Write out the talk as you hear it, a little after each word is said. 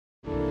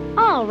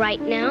all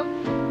right now.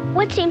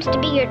 What seems to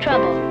be your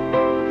trouble?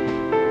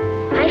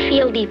 I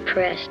feel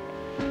depressed.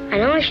 I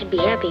know I should be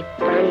happy,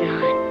 but I'm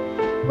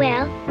not.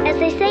 Well, as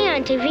they say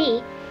on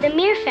TV, the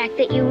mere fact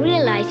that you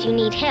realize you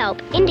need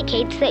help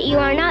indicates that you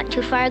are not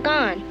too far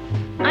gone.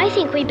 I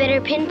think we better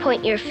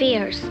pinpoint your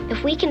fears.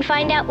 If we can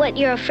find out what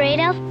you're afraid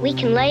of, we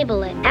can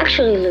label it.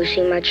 Actually,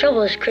 Lucy, my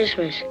trouble is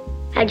Christmas.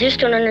 I just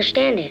don't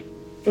understand it.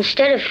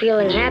 Instead of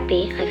feeling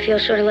happy, I feel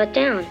sort of let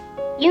down.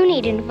 You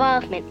need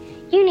involvement.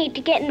 You need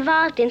to get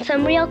involved in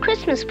some real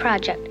Christmas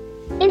project.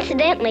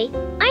 Incidentally,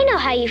 I know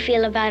how you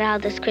feel about all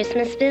this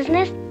Christmas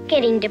business,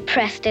 getting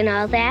depressed and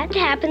all that. It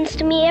happens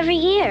to me every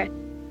year.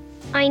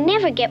 I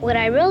never get what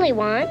I really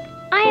want.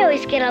 I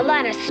always get a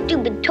lot of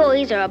stupid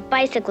toys or a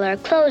bicycle or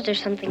clothes or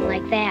something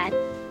like that.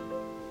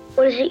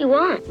 What is it you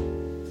want?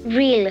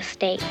 Real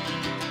estate.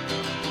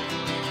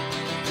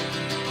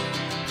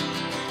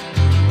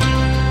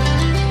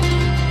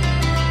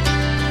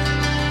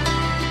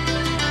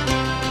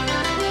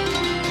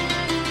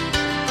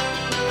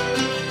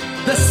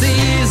 The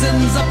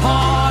season's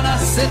upon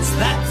us, it's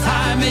that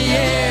time of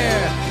year.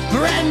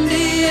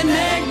 Brandy and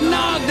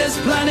eggnog, there's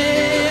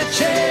plenty of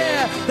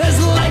cheer. There's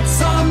lights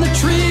on the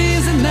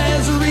trees and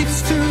there's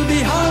wreaths to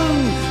be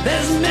hung.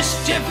 There's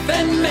mischief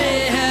and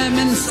mayhem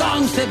and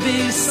songs to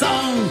be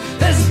sung.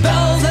 There's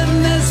bells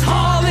and there's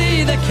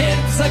holly, the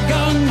kids are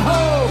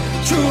gung-ho.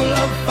 True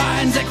love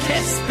finds a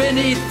kiss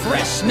beneath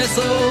fresh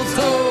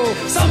mistletoe.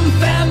 Some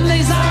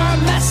families are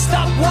messed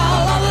up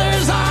while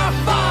others are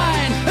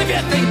fine. If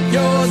you think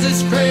yours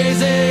is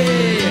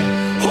crazy,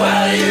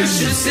 well, you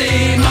should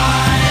see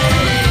mine.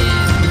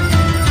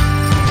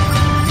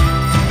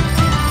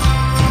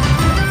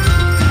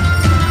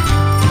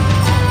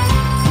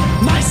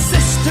 My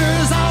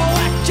sisters are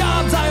whack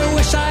jobs, I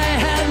wish I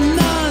had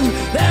none.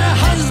 Their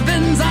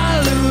husbands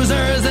are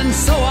losers and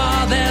so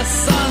are their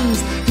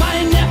sons.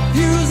 My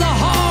nephew's a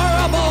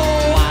horrible,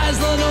 wise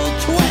little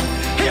twit.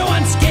 He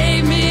once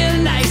gave me a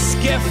nice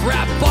gift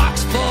wrap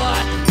box full of.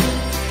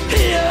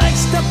 He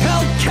likes to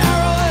pelt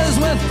carolers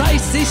with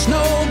icy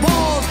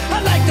snowballs.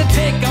 I'd like to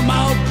take him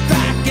out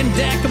back and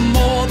deck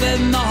more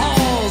than the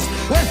halls.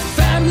 With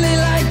family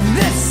like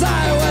this,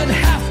 I would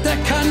have to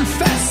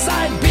confess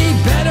I'd be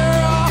better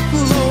off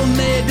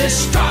lonely,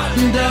 distraught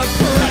and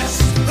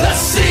depressed. The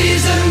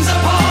season's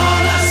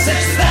upon us,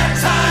 it's that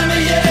time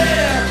of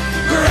year.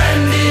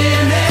 Brandy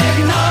and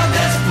eggnog,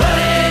 there's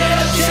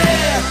plenty of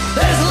cheer.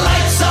 There's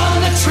lights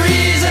on the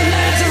trees and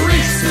there's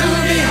wreaths to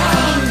be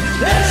hung.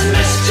 There's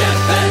mischief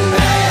and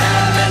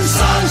mayhem and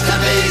songs to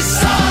be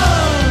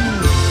sung.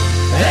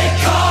 They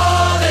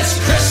call this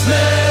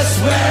Christmas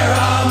where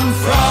I'm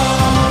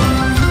from.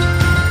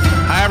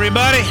 Hi,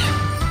 everybody.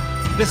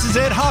 This is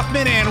Ed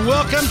Hoffman, and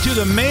welcome to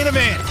the main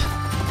event.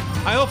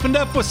 I opened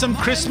up with some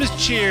Christmas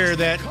cheer,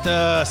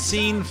 that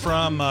scene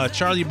from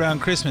Charlie Brown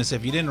Christmas.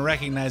 If you didn't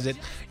recognize it,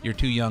 you're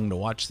too young to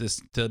watch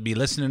this, to be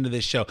listening to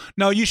this show.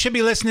 No, you should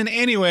be listening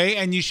anyway,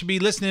 and you should be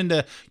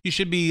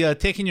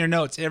taking your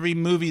notes. Every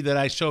movie that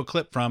I show a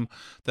clip from,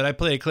 that I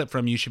play a clip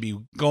from, you should be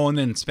going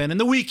and spending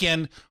the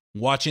weekend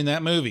watching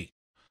that movie.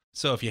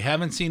 So if you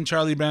haven't seen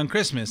Charlie Brown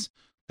Christmas,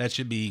 that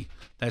should be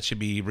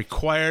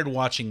required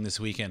watching this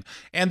weekend.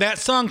 And that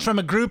song's from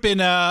a group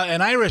an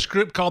Irish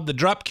group called the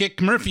Dropkick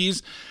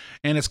Murphys,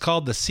 and it's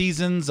called The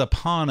Season's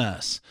Upon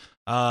Us.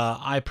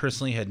 I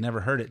personally had never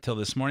heard it till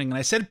this morning, and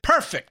I said,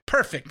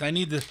 perfect. I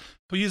need to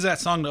use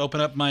that song to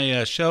open up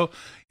my show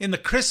in the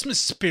Christmas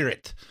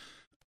spirit.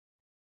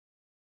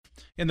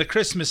 In the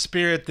Christmas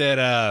spirit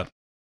that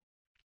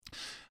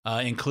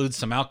includes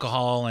some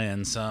alcohol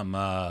and some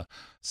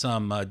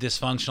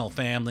dysfunctional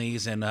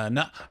families, and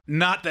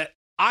not that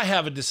I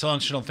have a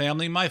dysfunctional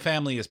family. My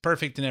family is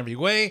perfect in every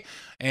way,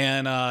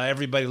 and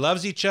everybody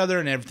loves each other,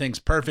 and everything's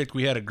perfect.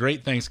 We had a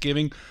great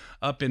Thanksgiving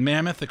up in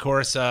Mammoth. Of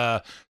course, 2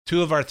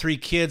 of our 3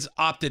 kids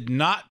opted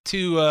not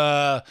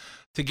to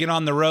get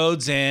on the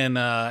roads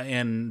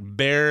and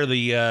bear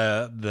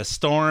the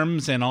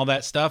storms and all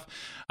that stuff.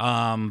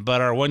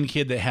 But our one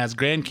kid that has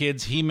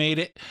grandkids, he made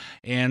it,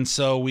 and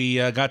so we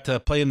got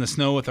to play in the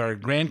snow with our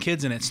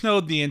grandkids, and it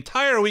snowed the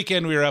entire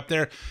weekend we were up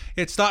there.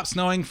 It stopped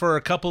snowing for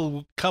a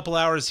couple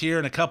hours here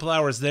and a couple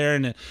hours there,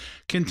 and it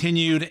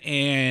continued,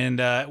 and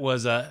it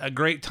was a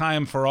great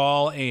time for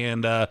all,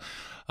 and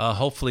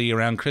hopefully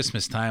around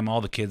Christmas time, all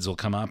the kids will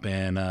come up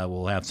and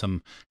we'll have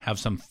some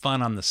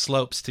fun on the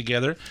slopes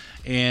together,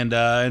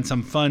 and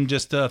some fun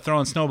just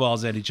throwing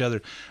snowballs at each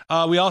other.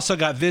 We also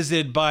got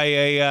visited by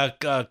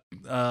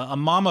a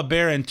mama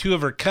bear and 2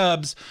 of her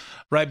cubs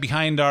right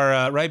behind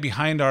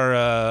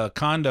our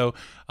condo.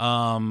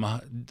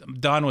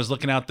 Don was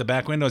looking out the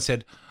back window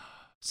and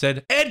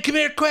said, "Ed, come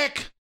here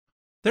quick.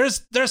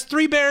 There's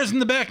 3 bears in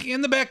the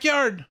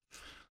backyard."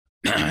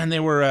 And they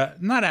were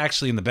not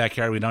actually in the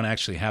backyard. We don't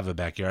actually have a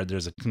backyard.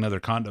 There's another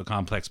condo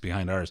complex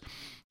behind ours.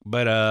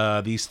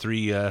 But these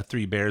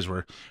three bears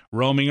were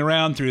roaming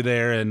around through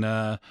there. And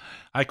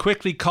I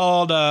quickly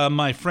called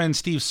my friend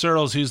Steve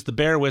Searles, who's the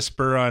bear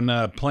whisperer on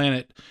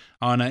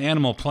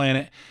Animal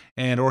Planet.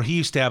 or he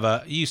used to have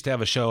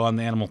a show on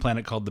the Animal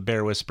Planet called The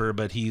Bear Whisperer,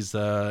 but he's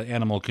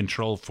animal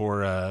control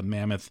for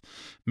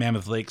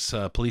Mammoth Lakes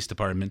Police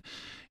Department,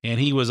 and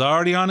he was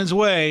already on his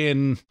way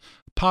and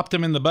popped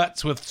him in the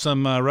butts with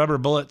some rubber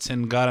bullets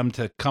and got him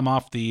to come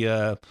off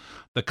the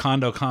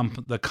condo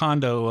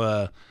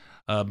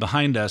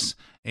behind us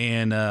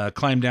and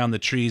climb down the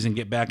trees and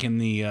get back in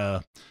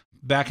the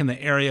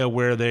area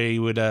where they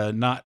would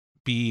not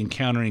be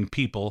encountering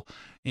people,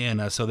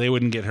 and so they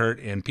wouldn't get hurt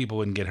and people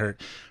wouldn't get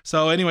hurt.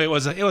 So anyway, it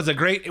was a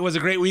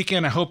great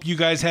weekend. I hope you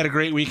guys had a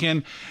great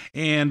weekend,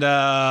 and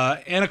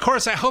of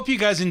course I hope you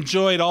guys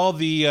enjoyed all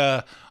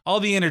the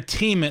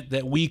entertainment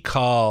that we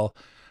call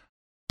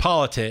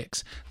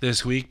politics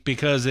this week,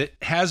 because it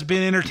has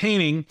been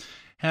entertaining.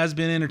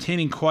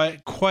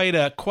 Quite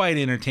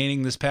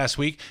entertaining this past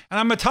week. And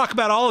I'm going to talk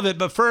about all of it.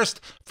 But first,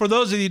 for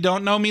those of you who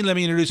don't know me, let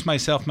me introduce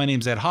myself. My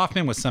name's Ed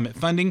Hoffman with Summit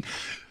Funding.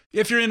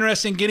 If you're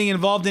interested in getting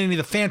involved in any of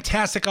the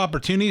fantastic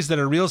opportunities that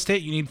are real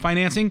estate, you need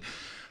financing,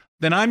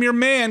 then I'm your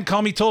man.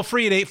 Call me toll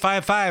free at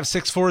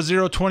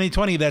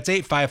 855-640-2020. That's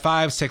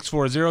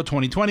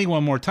 855-640-2020.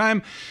 One more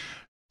time.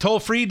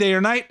 Toll free, day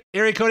or night,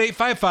 area code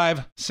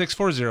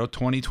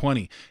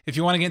 855-640-2020. If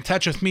you want to get in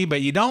touch with me, but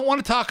you don't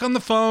want to talk on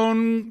the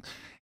phone,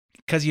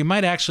 because you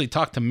might actually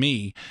talk to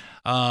me.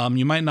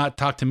 You might not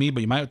talk to me,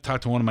 but you might talk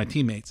to one of my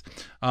teammates.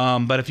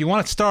 But if you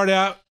want to start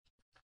out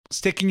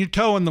sticking your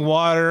toe in the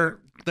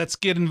water, let's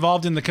get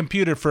involved in the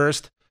computer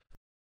first.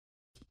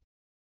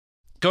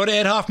 Go to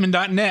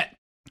edhoffman.net.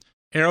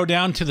 Arrow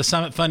down to the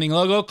Summit Funding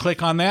logo.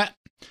 Click on that.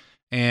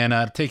 And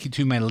take you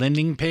to my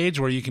lending page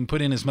where you can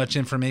put in as much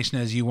information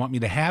as you want me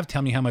to have.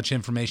 Tell me how much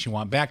information you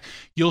want back.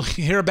 You'll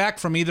hear back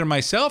from either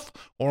myself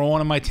or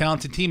one of my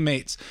talented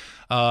teammates,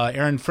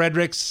 Aaron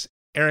Fredericks,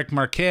 Eric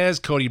Marquez,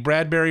 Cody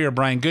Bradbury, or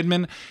Brian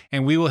Goodman,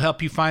 and we will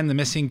help you find the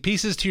missing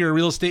pieces to your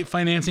real estate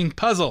financing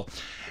puzzle.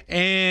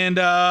 And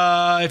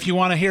if you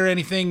want to hear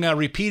anything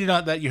repeated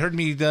that you heard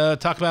me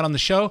talk about on the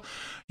show,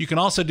 you can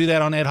also do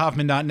that on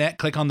edhoffman.net.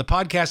 Click on the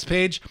podcast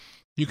page.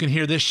 You can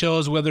hear this show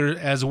as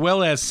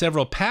well as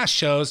several past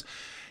shows,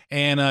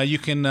 and you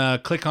can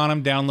click on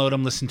them, download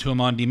them, listen to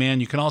them on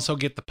demand. You can also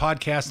get the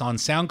podcast on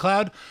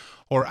SoundCloud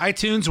or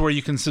iTunes, where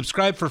you can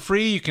subscribe for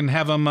free. You can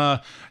have them.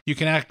 You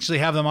can actually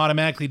have them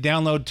automatically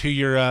download to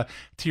your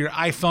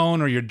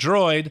iPhone or your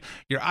Droid,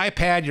 your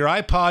iPad, your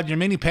iPod, your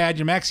mini pad,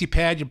 your maxi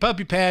pad, your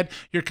puppy pad,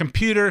 your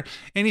computer,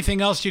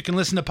 anything else you can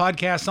listen to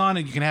podcasts on,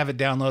 and you can have it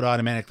download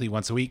automatically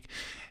once a week.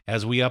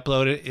 As we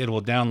upload it, it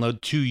will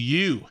download to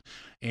you,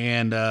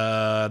 and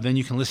then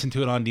you can listen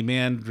to it on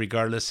demand,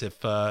 regardless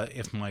if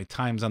my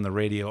times on the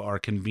radio are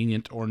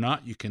convenient or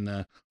not. You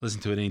can listen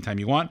to it anytime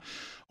you want.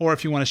 Or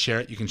if you want to share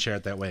it, you can share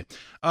it that way.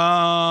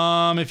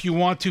 If you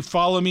want to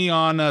follow me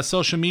on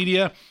social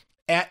media,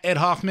 at Ed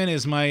Hoffman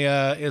is my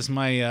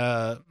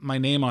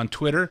name on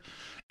Twitter.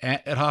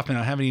 At Ed Hoffman.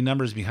 I don't have any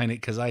numbers behind it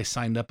because I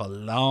signed up a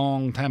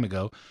long time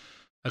ago.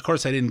 Of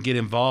course, I didn't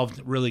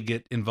really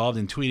get involved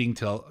in tweeting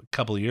till a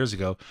couple of years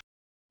ago.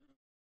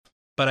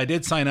 But I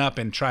did sign up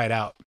and try it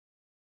out,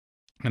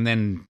 and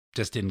then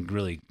just didn't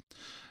really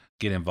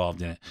get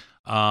involved in it.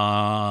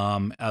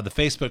 The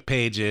Facebook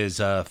page is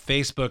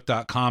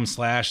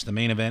facebook.com/the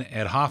main event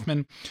Ed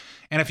Hoffman.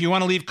 And if you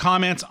want to leave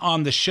comments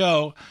on the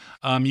show,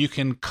 you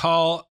can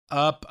call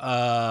up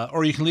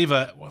or you can leave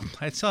I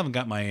still haven't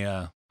got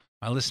my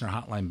listener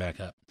hotline back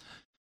up,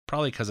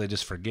 probably because I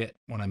just forget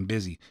when I'm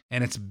busy,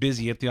 and it's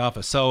busy at the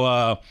office.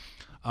 So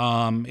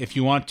if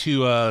you want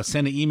to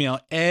send an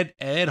email,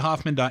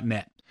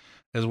 ed@edhoffman.net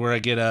is where I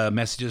get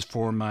messages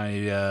for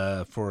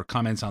my for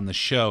comments on the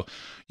show.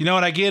 You know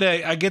what? I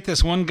get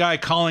this one guy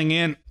calling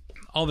in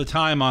all the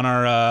time on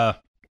our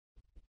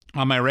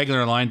on my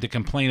regular line to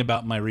complain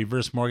about my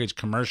reverse mortgage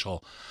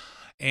commercial,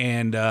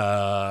 and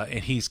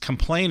he's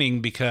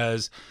complaining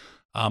because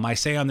I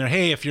say on there,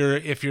 hey, if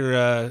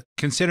you're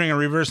considering a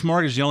reverse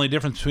mortgage, the only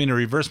difference between a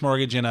reverse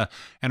mortgage and a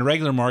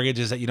regular mortgage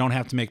is that you don't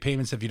have to make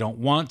payments if you don't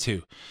want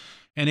to.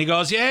 And he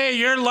goes, yeah,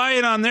 you're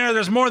lying on there.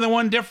 There's more than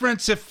one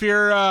difference if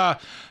you're,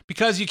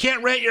 because you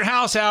can't rent your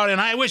house out,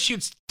 and I wish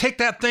you'd take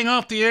that thing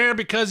off the air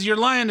because you're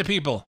lying to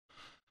people.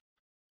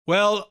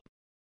 Well,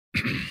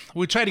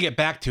 we try to get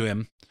back to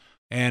him,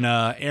 and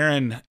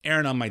Aaron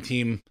on my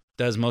team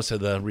does most of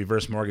the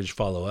reverse mortgage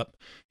follow-up,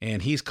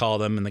 and he's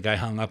called him, and the guy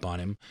hung up on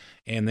him,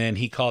 and then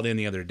he called in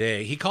the other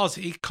day. He calls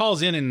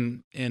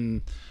in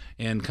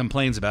and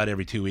complains about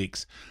every 2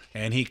 weeks,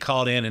 and he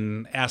called in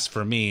and asked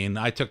for me, and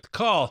I took the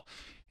call.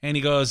 And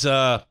he goes,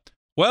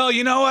 well,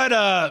 you know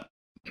what?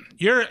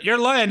 You're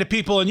lying to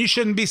people, and you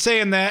shouldn't be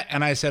saying that.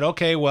 And I said,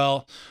 okay,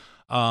 well,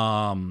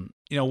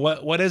 you know,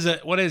 what is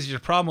it? What is your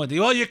problem with it?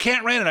 Well, you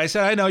can't rent it. I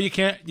said, I know you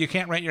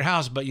can't rent your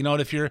house, but you know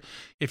what? If you're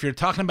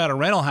talking about a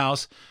rental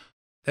house,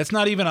 that's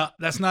not even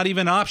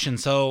an option.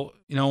 So,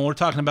 you know, we're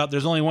talking about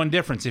there's only one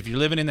difference if you're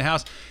living in the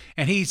house.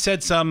 And he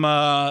said some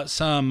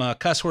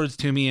cuss words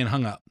to me and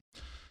hung up.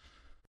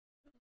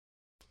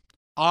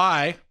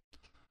 I,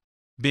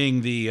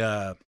 being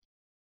the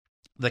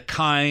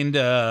kind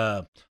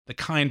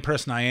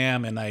person I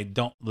am, and I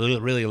don't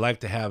really like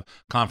to have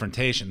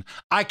confrontation,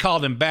 I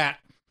called him back,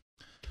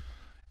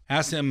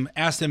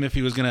 Asked him if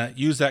he was going to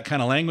use that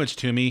kind of language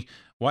to me,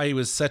 why he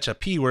was such a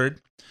P word,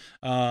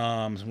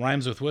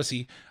 rhymes with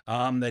wussy,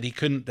 that he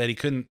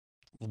couldn't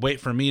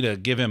wait for me to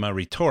give him a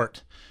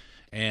retort.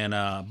 And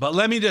but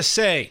let me just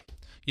say,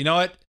 you know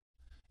what?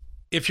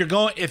 If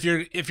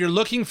you're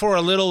looking for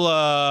a little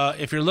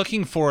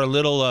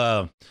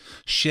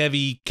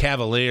Chevy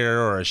Cavalier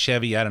or a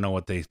Chevy, I don't know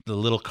what the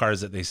little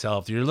cars that they sell.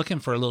 If you're looking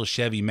for a little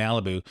Chevy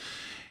Malibu,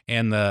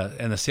 and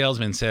the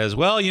salesman says,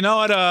 well, you know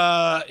what?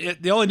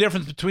 The only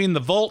difference between the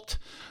Volt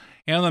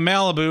and the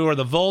Malibu, or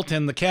the Volt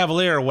and the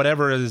Cavalier, or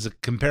whatever is a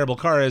comparable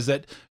car, is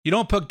that you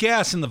don't put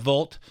gas in the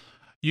Volt.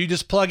 You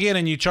just plug in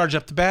and you charge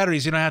up the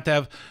batteries. You don't have to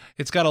have.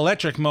 It's got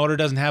electric motor,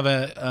 doesn't have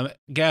a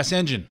gas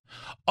engine.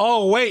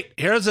 Oh, wait,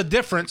 here's a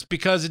difference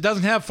because it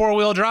doesn't have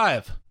 4-wheel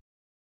drive.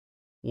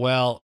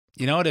 Well,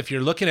 you know what? If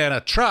you're looking at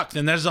a truck,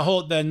 then that's a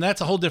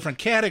whole different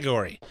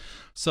category.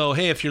 So,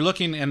 hey, if you're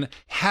looking, and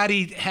had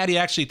he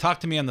actually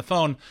talked to me on the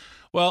phone,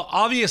 well,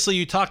 obviously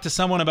you talked to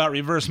someone about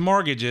reverse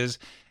mortgages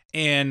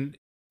and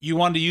you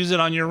wanted to use it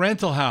on your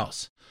rental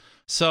house.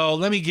 So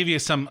let me give you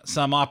some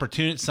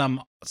opportunity,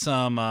 some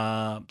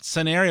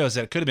scenarios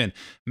that it could have been.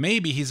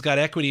 Maybe he's got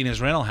equity in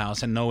his rental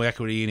house and no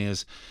equity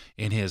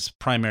in his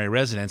primary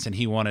residence, and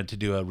he wanted to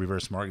do a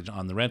reverse mortgage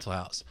on the rental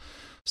house.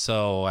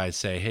 So I'd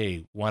say,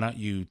 hey, why don't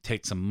you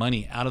take some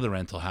money out of the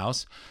rental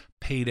house,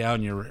 pay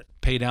down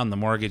the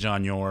mortgage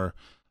on your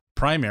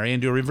primary,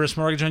 and do a reverse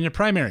mortgage on your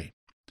primary.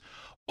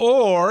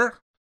 Or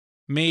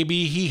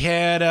maybe he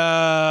had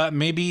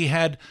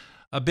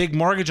a big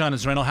mortgage on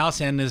his rental house,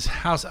 and his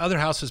other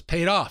house was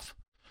paid off.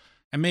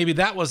 And maybe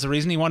that was the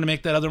reason he wanted to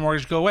make that other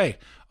mortgage go away.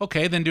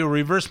 Okay, then do a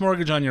reverse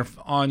mortgage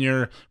on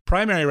your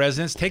primary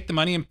residence, take the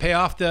money and pay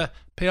off the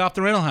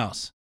rental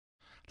house.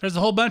 There's a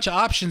whole bunch of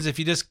options if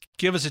you just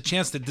give us a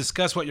chance to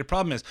discuss what your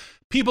problem is.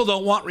 People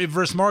don't want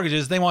reverse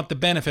mortgages. They want the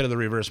benefit of the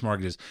reverse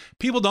mortgages.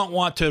 People don't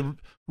want to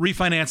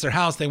refinance their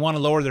house. They want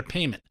to lower their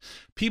payment.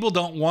 People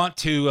don't want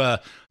to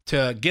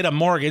get a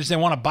mortgage. They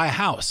want to buy a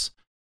house.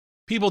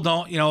 People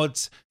don't,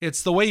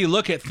 it's the way you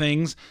look at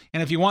things.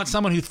 And if you want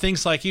someone who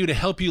thinks like you to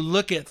help you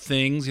look at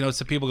things,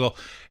 so people go,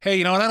 hey,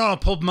 I don't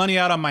want to pull money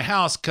out on my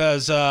house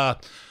because I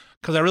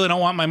really don't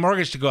want my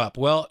mortgage to go up.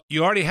 Well,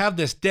 you already have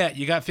this debt.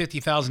 You got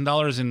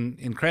 $50,000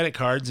 in credit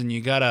cards, and you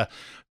got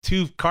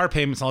 2 car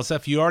payments and all that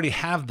stuff. You already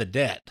have the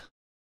debt.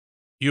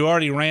 You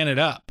already ran it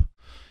up.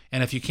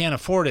 And if you can't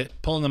afford it,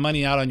 pulling the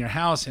money out on your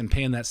house and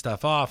paying that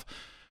stuff off,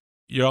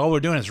 all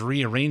we're doing is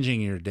rearranging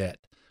your debt.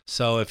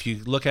 So if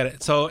you look at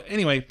it, so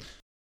anyway,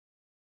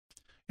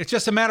 it's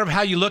just a matter of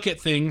how you look at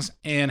things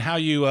and how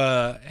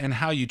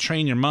you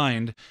train your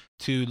mind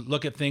to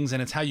look at things,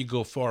 and it's how you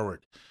go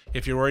forward.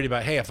 If you're worried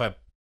about, hey, if I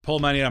pull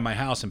money out of my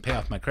house and pay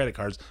off my credit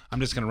cards, I'm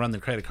just going to run the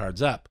credit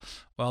cards up.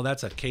 Well,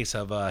 that's a case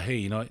of, hey,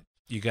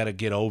 you got to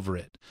get over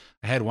it.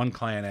 I had one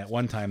client at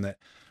one time that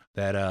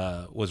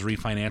was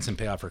refinance and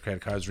pay off her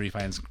credit cards,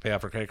 refinance and pay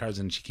off her credit cards,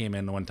 and she came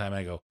in one time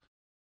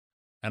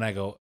and I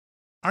go,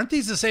 aren't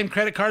these the same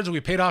credit cards that we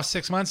paid off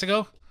 6 months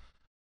ago?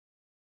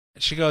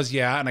 She goes,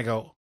 yeah. And I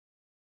go,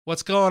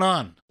 what's going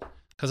on?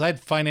 Because I'd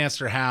financed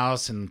her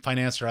house and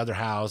financed her other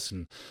house,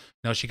 and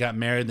she got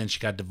married, then she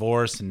got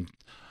divorced, and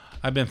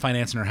I've been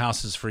financing her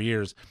houses for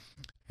years.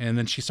 And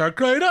then she started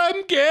crying,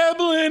 I'm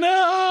gambling.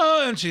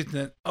 And she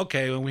said,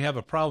 okay, well, we have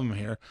a problem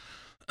here.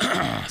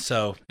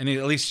 So, and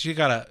at least she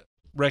got to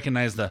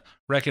recognize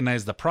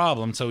the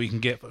problem so we can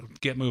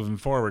get moving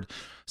forward.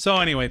 So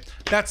anyway,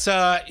 that's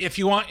if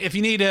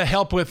you need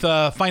help with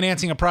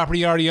financing a property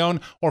you already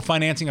own or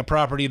financing a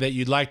property that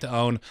you'd like to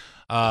own,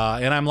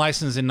 and I'm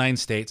licensed in 9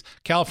 states: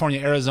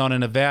 California, Arizona,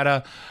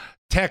 Nevada,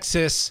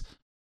 Texas,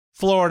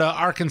 Florida,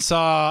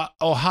 Arkansas,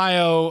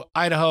 Ohio,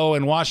 Idaho,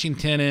 and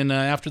Washington. And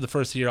after the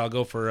first year, I'll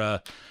go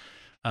for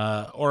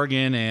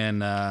Oregon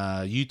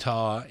and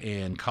Utah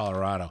and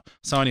Colorado.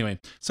 So anyway,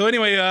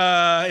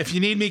 if you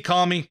need me,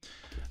 call me.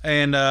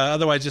 And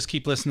otherwise, just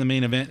keep listening to the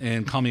Main Event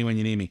and call me when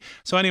you need me.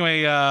 So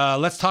anyway,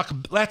 let's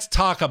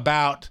talk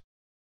about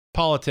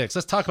politics.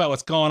 Let's talk about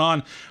what's going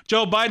on.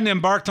 Joe Biden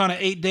embarked on an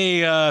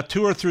 8-day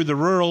tour through the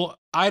rural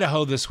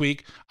Iowa this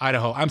week,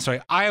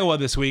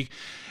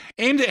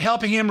 aimed at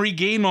helping him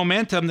regain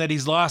momentum that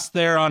he's lost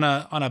there on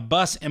a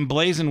bus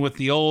emblazoned with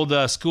the old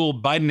school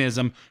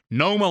Bidenism,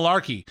 no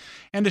malarkey.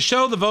 And to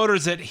show the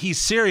voters that he's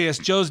serious,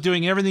 Joe's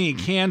doing everything he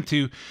can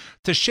to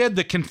shed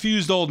the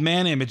confused old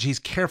man image he's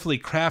carefully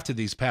crafted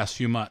these past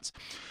few months.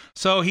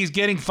 So he's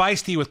getting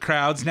feisty with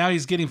crowds. Now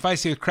he's getting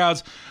feisty with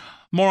crowds.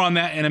 More on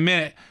that in a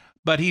minute.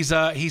 But he's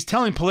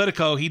telling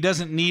Politico he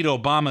doesn't need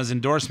Obama's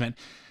endorsement.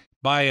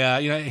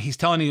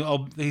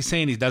 He's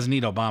saying he doesn't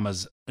need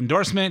Obama's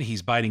endorsement.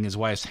 He's biting his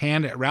wife's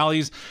hand at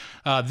rallies.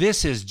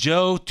 This is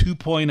Joe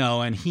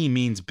 2.0, and he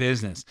means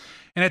business.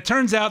 And it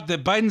turns out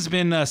that Biden's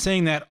been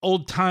saying that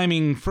old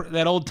time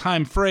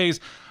phrase,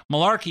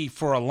 malarkey,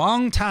 for a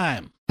long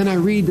time. And I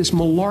read this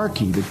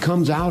malarkey that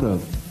comes out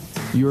of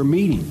your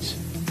meetings.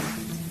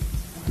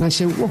 And I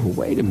say, whoa,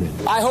 wait a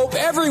minute. I hope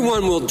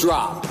everyone will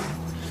drop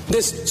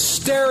this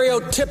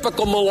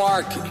stereotypical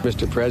malarkey.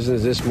 Mr. President,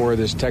 is this more of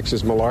this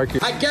Texas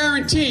malarkey? I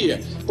guarantee you,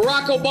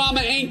 Barack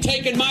Obama ain't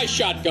taking my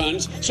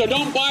shotguns, so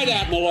don't buy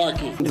that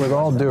malarkey. With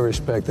all due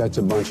respect, that's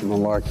a bunch of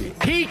malarkey.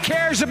 He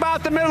cares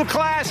about the middle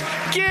class?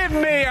 Give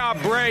me a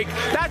break.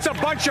 That's a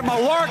bunch of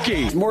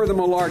malarkey. It's more than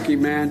malarkey,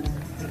 man.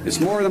 It's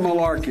more than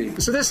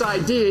malarkey. So this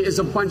idea is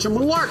a bunch of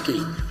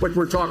malarkey, what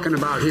we're talking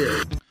about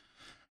here.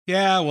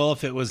 Yeah, well,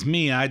 if it was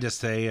me, I'd just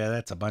say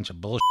that's a bunch of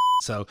bullshit.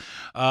 So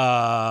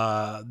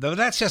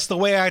that's just the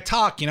way I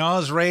talk. I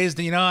was raised,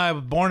 I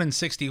was born in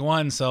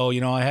 61. So,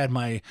 I had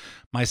my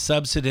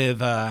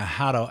substantive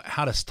how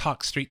to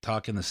talk street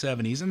talk in the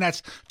 70s. And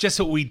that's just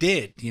what we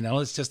did.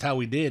 It's just how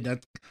we did.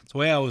 That's the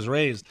way I was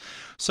raised.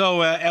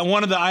 So at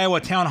one of the Iowa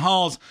town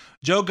halls,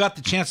 Joe got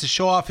the chance to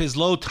show off his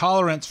low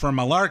tolerance for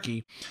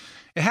malarkey.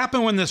 It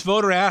happened when this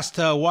voter asked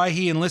why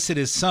he enlisted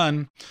his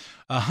son,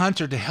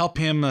 Hunter, to help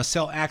him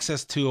sell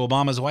access to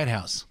Obama's White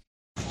House.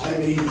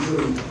 I'm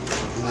 83, and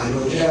I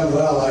know damn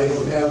well I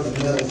don't have the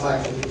mental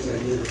faculties I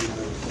did when I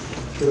was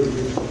 30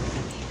 years old.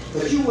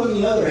 But you, on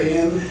the other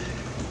hand,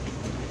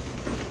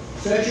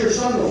 set your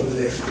son over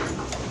there,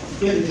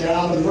 get a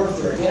job and work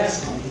for a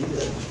gas company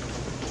that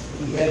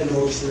he had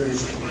no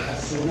experience in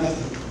gas, so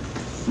nothing.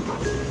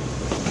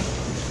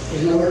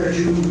 In order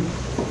to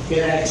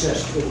get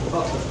access to the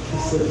public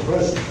for the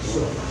president. So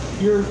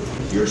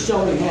you're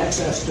selling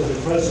access to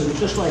the president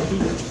just like he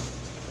is.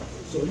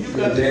 So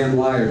You're a damn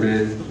liar,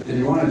 man. And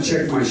you want to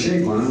check my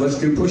shape on it, let's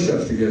do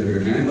push-ups together here,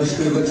 man. Let's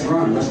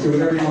run. Let's do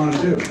whatever you want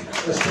to do.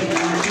 Let's take it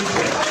on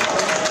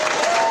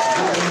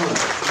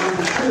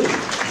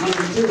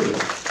Number two.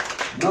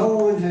 No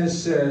one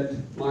has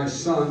said my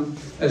son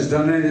has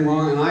done anything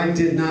wrong, and I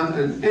did not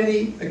on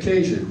any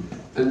occasion.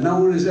 And no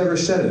one has ever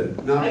said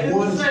it. Not I didn't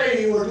one.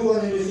 say you were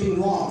doing anything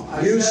wrong.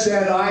 You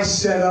said I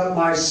set up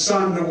my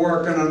son to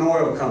work in an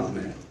oil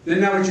company.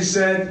 Isn't that what you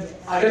said?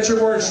 Get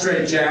your words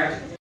straight,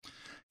 Jack.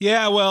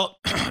 Yeah, well,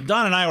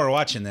 Don and I were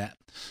watching that.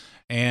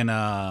 And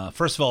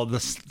first of all,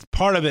 the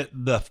part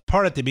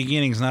at the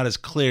beginning is not as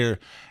clear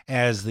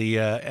as the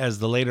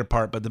later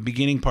part. But the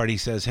beginning part, he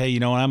says, "Hey,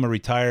 I'm a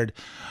retired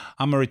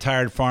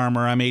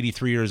farmer. I'm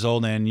 83 years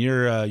old, and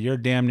you're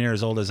damn near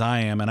as old as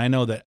I am. And I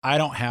know that I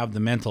don't have the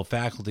mental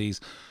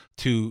faculties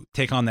to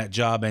take on that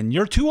job. And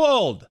you're too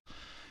old."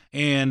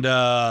 And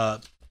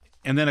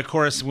then of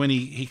course when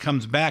he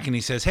comes back and he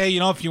says, "Hey,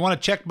 if you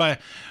want to check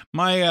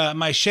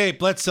my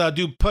shape, let's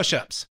do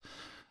push-ups."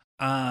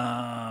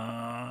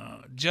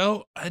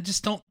 Joe, I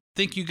just don't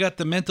think you got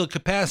the mental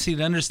capacity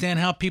to understand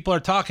how people are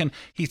talking.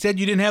 He said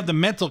you didn't have the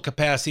mental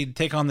capacity to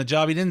take on the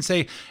job. He didn't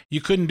say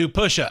you couldn't do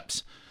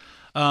push-ups.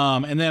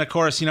 And then of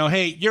course,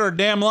 hey, you're a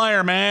damn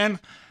liar, man.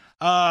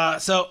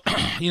 So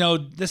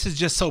this is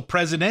just so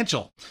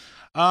presidential.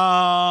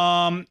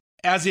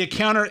 As the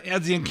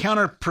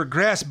encounter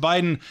progressed,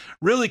 Biden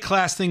really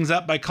classed things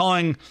up by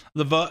calling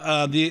the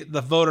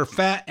voter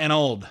fat and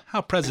old.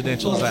 How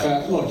presidential is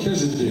that? Look,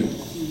 here's the deal.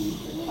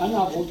 I'm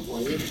not voting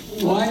for you.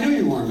 Well, I knew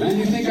you weren't, man.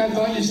 You think I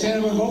thought you'd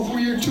stand up and vote for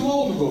me? You're too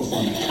old to vote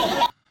for me.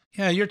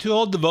 Yeah, you're too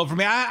old to vote for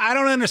me. I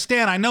don't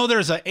understand. I know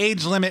there's an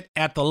age limit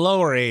at the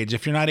lower age.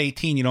 If you're not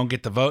 18, you don't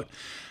get to vote.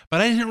 But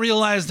I didn't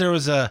realize there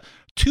was a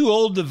too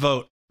old to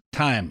vote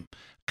time.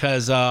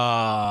 Because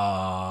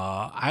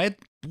I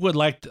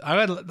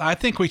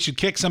think we should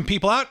kick some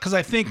people out, because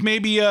I think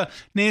maybe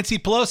Nancy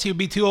Pelosi would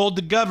be too old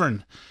to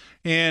govern,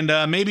 and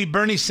maybe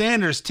Bernie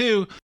Sanders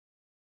too.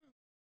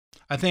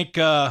 I think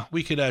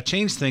we could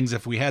change things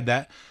if we had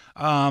that,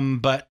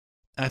 but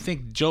I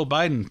think Joe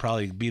Biden would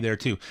probably be there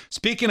too.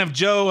 Speaking of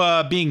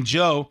Joe being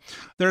Joe,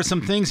 there are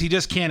some things he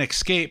just can't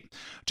escape.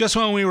 Just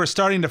when we were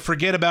starting to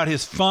forget about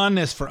his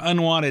fondness for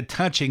unwanted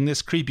touching,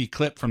 this creepy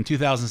clip from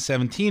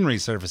 2017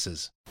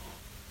 resurfaces.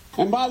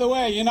 And by the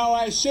way,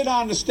 I sit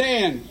on the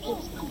stand,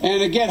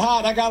 and it get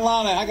hot. I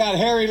got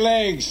hairy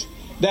legs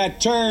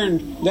that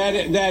turn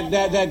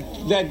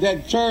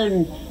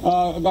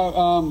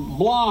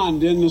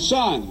blonde in the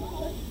sun.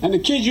 And the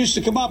kids used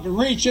to come up and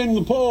reach in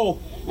the pool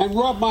and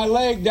rub my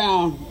leg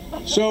down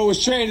so it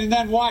was straight, and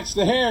then watch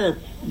the hair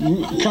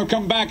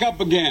come back up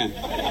again.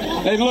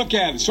 They'd look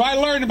at it. So I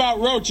learned about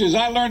roaches.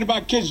 I learned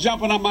about kids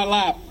jumping on my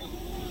lap.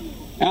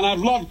 And I've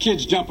loved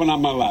kids jumping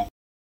on my lap.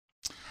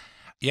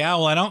 Yeah,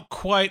 well, I don't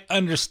quite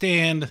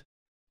understand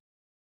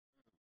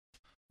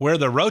where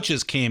the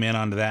roaches came in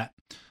onto that,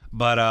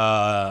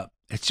 but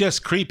it's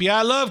just creepy.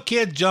 I love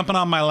kids jumping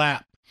on my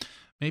lap.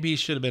 Maybe he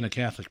should have been a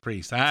Catholic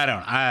priest. I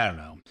don't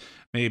know.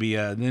 Maybe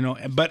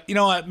but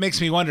it makes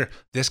me wonder.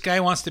 This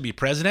guy wants to be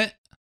president.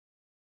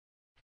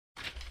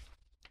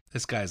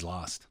 This guy's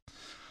lost.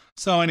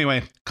 So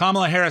anyway,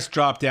 Kamala Harris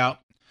dropped out.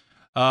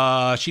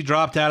 She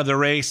dropped out of the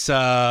race.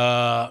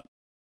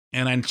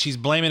 And she's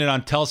blaming it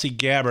on Tulsi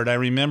Gabbard. I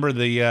remember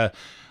the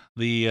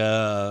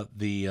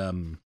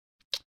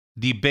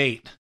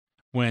debate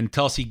when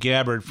Tulsi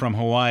Gabbard from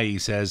Hawaii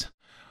says,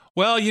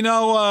 "Well,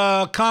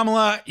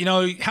 Kamala,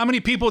 how many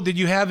people did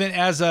you have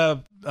as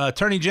a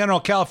Attorney General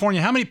of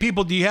California? How many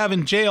people do you have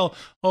in jail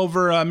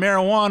over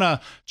marijuana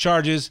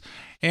charges?"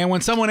 And when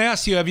someone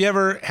asks you, "Have you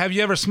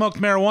ever smoked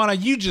marijuana?"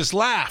 you just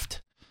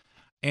laughed.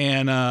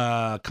 And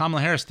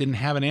Kamala Harris didn't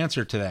have an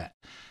answer to that.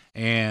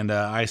 And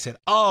I said,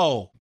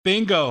 oh,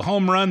 bingo,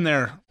 home run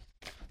there,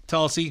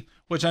 Tulsi,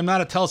 which I'm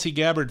not a Tulsi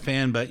Gabbard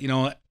fan, but,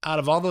 out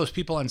of all those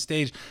people on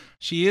stage,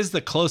 she is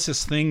the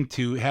closest thing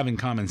to having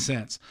common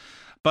sense.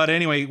 But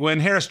anyway, when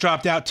Harris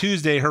dropped out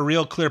Tuesday, her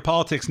Real Clear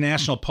Politics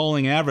national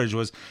polling average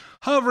was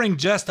hovering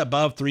just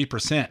above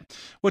 3%,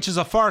 which is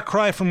a far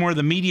cry from where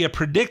the media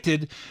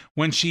predicted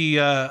when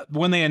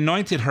they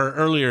anointed her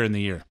earlier in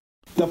the year.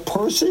 The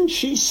person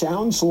she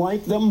sounds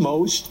like the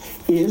most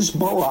is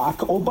Barack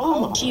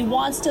Obama. She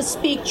wants to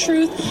speak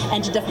truth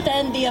and to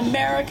defend the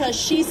America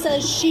she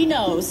says she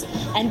knows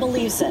and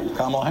believes in.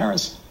 Kamala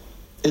Harris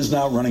is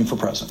now running for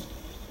president.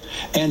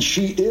 And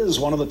she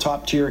is one of the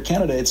top-tier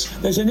candidates.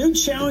 There's a new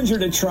challenger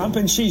to Trump,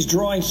 and she's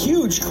drawing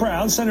huge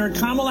crowds. Senator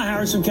Kamala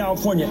Harris from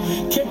California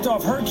kicked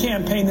off her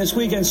campaign this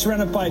weekend,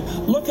 surrounded by,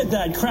 look at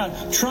that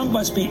crowd. Trump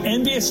must be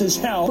envious as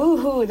hell.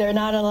 Boo-hoo, there are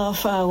not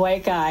enough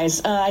white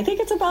guys. I think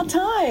it's about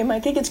time. I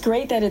think it's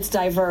great that it's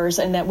diverse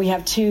and that we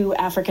have 2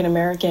 African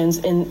Americans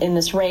in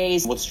this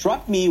race. What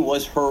struck me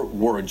was her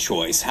word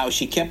choice, how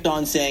she kept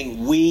on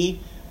saying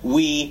we.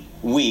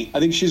 I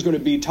think she's going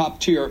to be top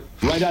tier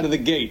right out of the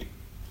gate.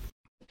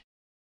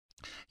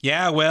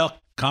 Yeah, well,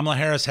 Kamala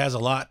Harris has a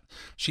lot.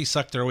 She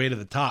sucked her way to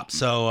the top.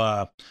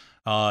 So,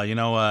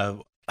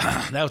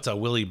 that was a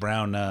Willie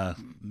Brown,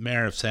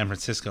 mayor of San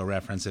Francisco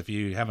reference. If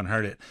you haven't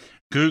heard it,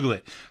 Google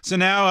it. So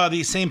now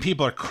these same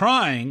people are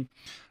crying,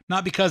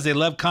 not because they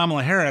love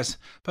Kamala Harris,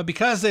 but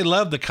because they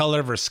love the color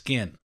of her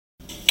skin.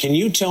 Can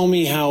you tell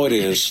me how it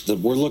is that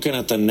we're looking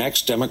at the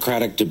next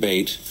Democratic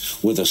debate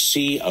with a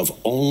sea of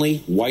only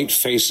white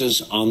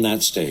faces on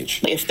that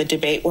stage? If the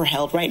debate were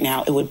held right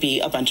now, it would be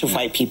a bunch of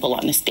white people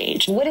on the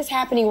stage. What is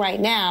happening right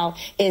now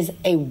is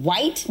a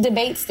white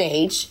debate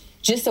stage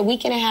just a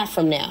week and a half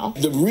from now.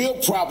 The real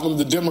problem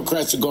the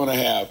Democrats are going to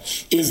have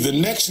is the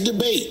next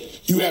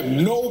debate. You have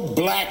no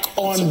black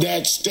on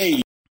that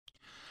stage.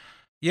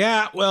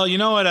 Yeah, well, you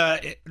know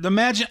what?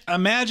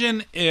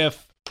 Imagine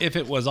if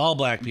it was all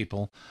black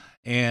people.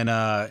 And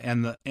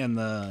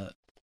the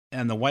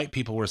white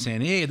people were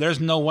saying, hey, there's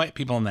no white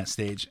people on that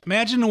stage.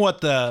 Imagine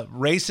what the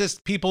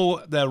racist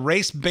people, the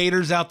race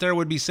baiters out there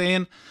would be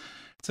saying.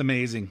 It's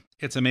amazing.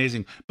 It's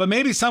amazing. But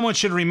maybe someone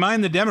should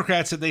remind the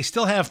Democrats that they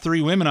still have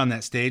 3 women on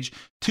that stage,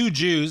 2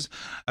 Jews,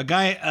 a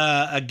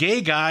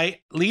gay guy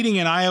leading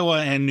in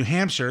Iowa and New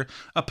Hampshire,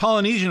 a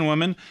Polynesian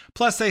woman,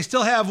 plus they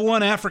still have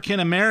 1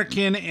 African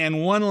American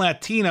and 1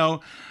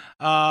 Latino,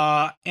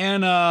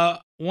 and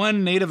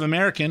 1 Native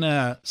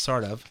American,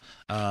 sort of.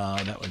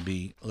 That would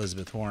be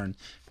Elizabeth Warren,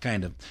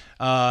 kind of.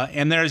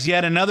 And there's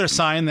yet another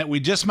sign that we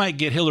just might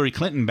get Hillary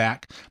Clinton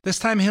back. This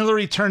time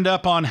Hillary turned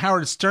up on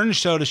Howard Stern's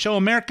show to show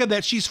America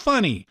that she's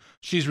funny,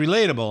 she's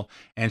relatable,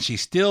 and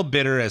she's still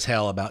bitter as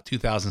hell about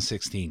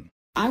 2016.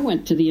 I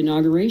went to the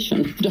inauguration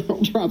of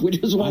Donald Trump, which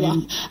was one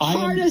of the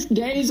hardest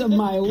days of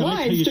my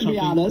life, to be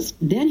honest.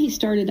 Then he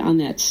started on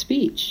that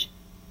speech,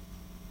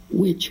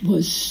 which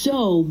was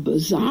so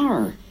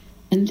bizarre.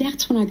 And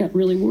that's when I got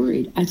really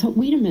worried. I thought,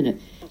 wait a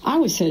minute. I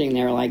was sitting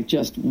there like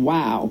just,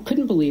 wow.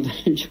 Couldn't believe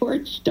it.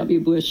 George W.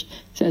 Bush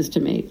says to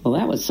me, well,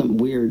 that was some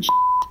weird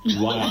shit.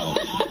 Wow.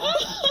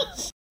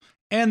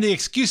 And the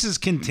excuses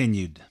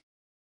continued.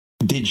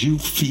 Did you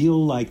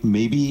feel like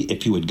maybe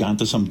if you had gone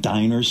to some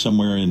diner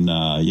somewhere in,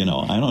 I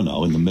don't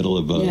know, in the middle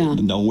of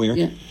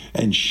nowhere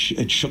and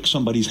shook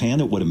somebody's hand,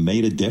 it would have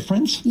made a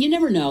difference? You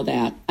never know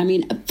that. I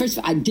mean, first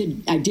of all, I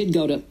did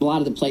go to a lot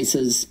of the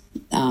places,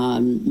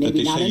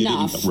 maybe not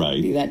enough,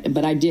 right?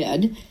 But I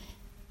did.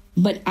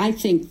 But I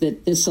think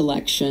that this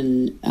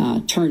election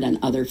turned on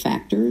other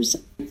factors.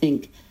 I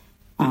think,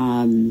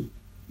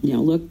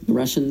 look, the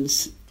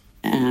Russians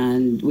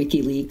and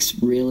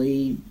WikiLeaks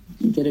really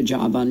did a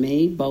job on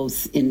me,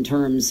 both in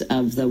terms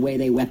of the way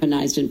they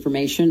weaponized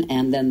information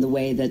and then the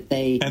way that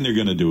And they're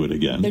going to do it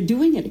again. They're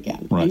doing it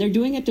again. Right. And they're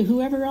doing it to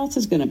whoever else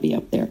is going to be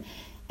up there.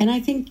 And I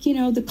think, the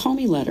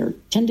Comey letter,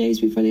 10 days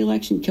before the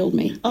election, killed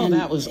me. Oh, and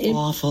that was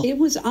awful. It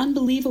was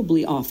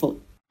unbelievably awful.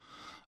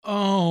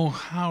 Oh,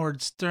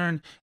 Howard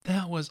Stern,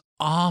 that was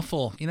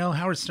awful.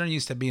 Howard Stern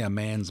used to be a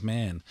man's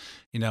man.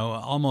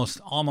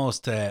 Almost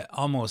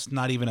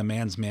not even a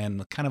man's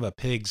man, kind of a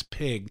pig's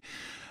pig.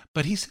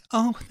 But he said,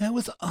 oh, that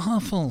was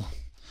awful.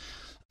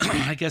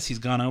 I guess he's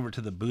gone over to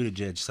the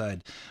Buttigieg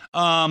side.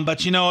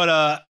 But you know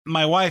what?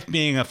 My wife,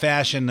 being a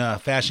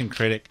fashion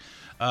critic,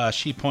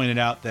 she pointed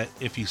out that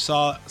if you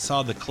saw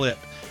the clip,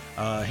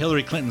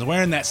 Hillary Clinton's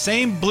wearing that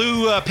same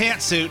blue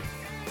pantsuit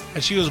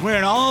that she was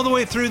wearing all the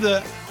way through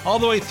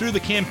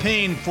the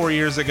campaign 4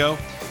 years ago,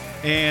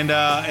 and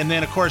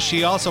then of course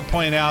she also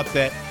pointed out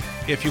that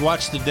if you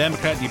watch the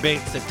Democrat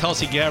debates, that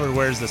Tulsi Gabbard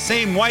wears the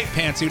same white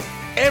pantsuit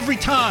every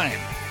time.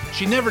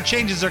 She never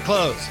changes her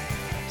clothes.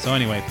 So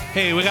anyway,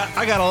 hey,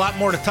 I got a lot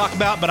more to talk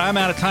about, but I'm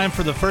out of time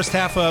for the first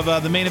half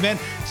of the main event.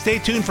 Stay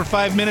tuned for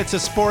 5 minutes of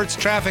sports,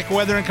 traffic,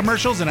 weather, and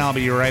commercials, and I'll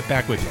be right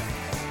back with you.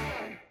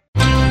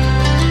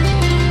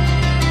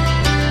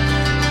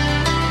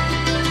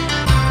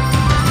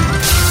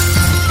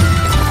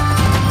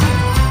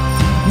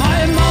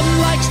 My mom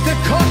likes to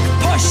cook,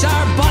 push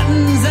our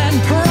buttons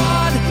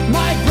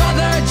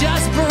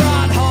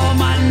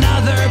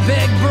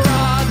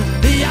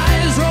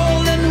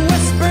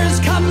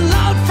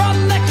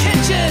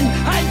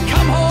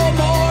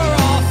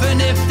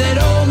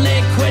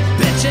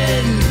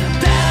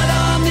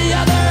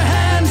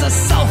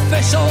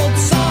old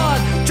sod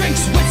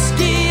drinks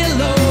whiskey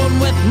alone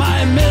with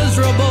my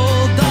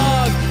miserable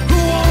dog, who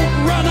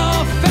won't run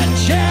off at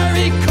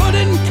Jerry,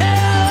 couldn't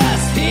care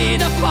less. He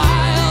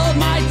defiled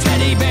my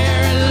teddy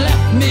bear and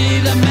left me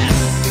the mess.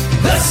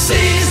 The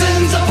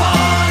season's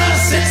upon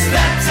us, it's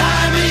that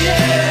time of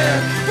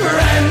year.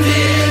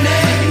 Brandy and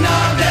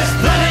eggnog, there's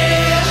plenty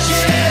of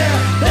cheer.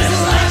 There's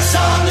lights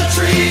on the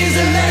trees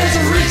and there's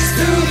wreaths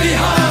to be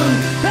hung.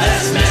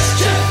 There's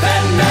mischief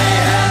and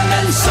mayhem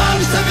and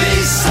songs to be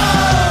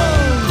sung.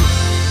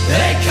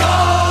 They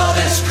call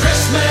this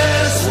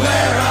Christmas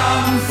where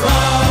I'm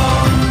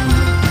from.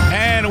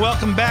 And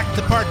welcome back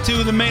to part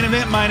 2 of the main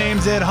event. My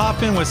name's Ed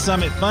Hoffman with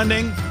Summit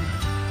Funding.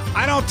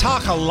 I don't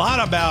talk a lot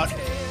about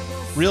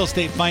real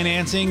estate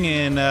financing,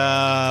 and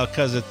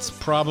because it's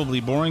probably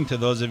boring to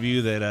those of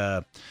you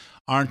that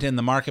aren't in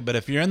the market. But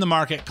if you're in the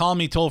market, call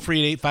me toll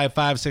free at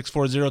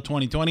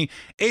 855-640-2020,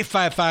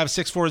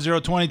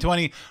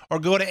 855-640-2020, or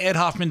go to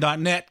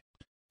edhoffman.net,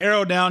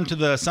 arrow down to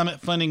the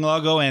Summit Funding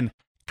logo, and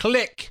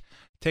click.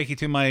 Take you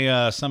to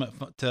my Summit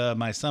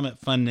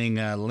Funding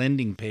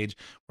lending page,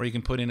 where you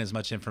can put in as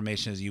much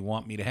information as you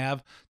want me to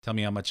have. Tell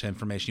me how much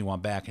information you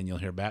want back, and you'll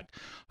hear back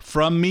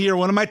from me or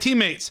one of my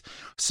teammates.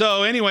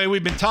 So anyway,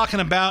 we've been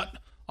talking about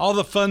all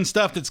the fun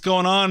stuff that's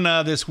going on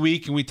this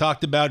week, and we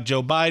talked about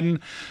Joe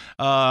Biden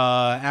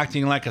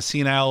acting like a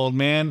senile old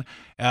man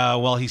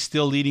while he's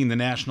still leading the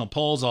national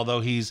polls,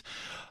 although he's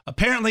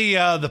apparently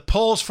the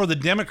polls for the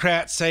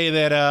Democrats say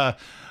that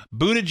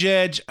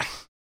Buttigieg...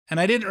 And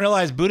I didn't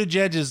realize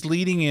Buttigieg is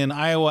leading in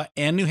Iowa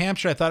and New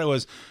Hampshire. I thought it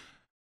was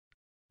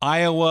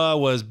Iowa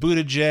was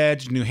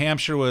Buttigieg, New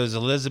Hampshire was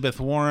Elizabeth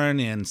Warren,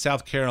 and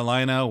South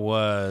Carolina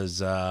was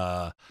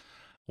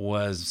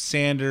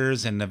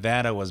Sanders, and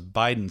Nevada was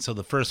Biden. So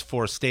the first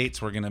 4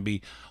 states were going to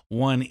be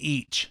one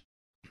each.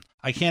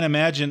 I can't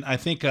imagine. I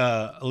think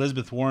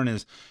Elizabeth Warren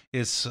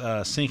is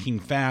sinking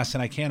fast,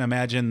 and I can't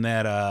imagine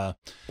that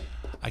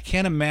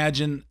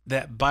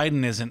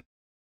Biden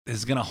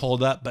is going to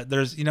hold up, but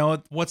there's,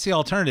 what's the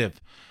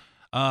alternative?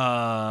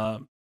 I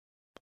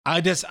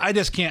just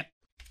can't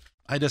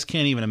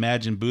even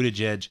imagine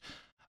Buttigieg.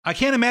 I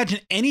can't imagine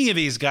any of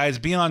these guys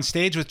being on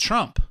stage with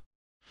Trump.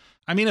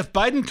 I mean, if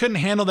Biden couldn't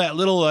handle that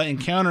little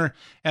encounter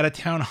at a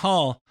town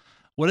hall,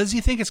 what does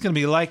he think it's going to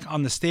be like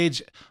on the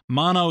stage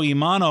mano a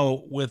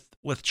mano with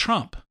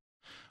Trump?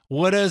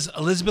 What does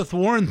Elizabeth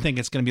Warren think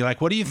it's going to be like?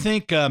 What do you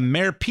think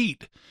Mayor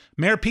Pete,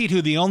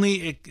 who the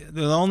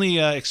only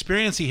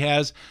experience he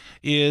has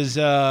is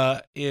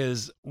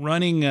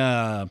running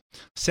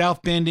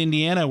South Bend,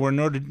 Indiana, where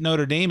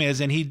Notre Dame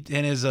is, and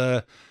his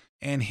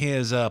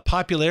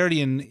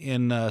popularity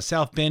in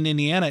South Bend,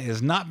 Indiana,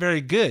 is not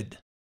very good.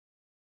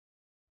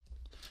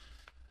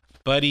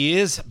 But he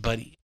is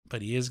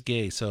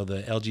gay, so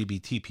the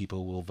LGBT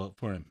people will vote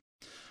for him.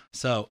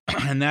 So,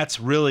 and that's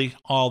really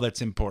all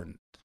that's important.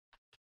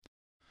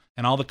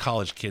 And all the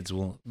college kids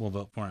will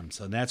vote for him.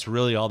 So that's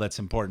really all that's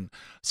important.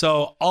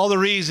 So all the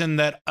reason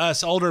that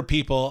us older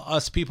people,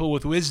 us people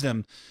with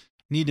wisdom,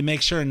 need to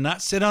make sure and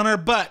not sit on our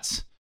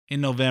butts in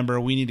November.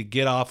 We need to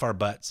get off our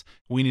butts.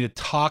 We need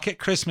to talk at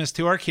Christmas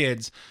to our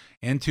kids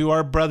and to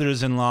our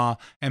brothers-in-law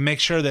and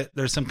make sure that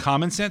there's some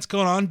common sense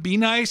going on. Be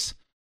nice,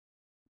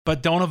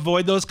 but don't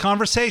avoid those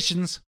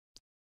conversations,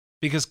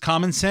 because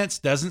common sense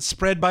doesn't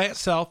spread by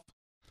itself.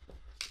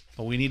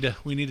 But we need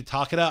to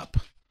talk it up.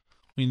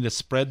 We need to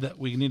spread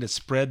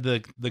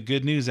the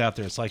good news out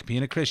there. It's like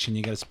being a Christian.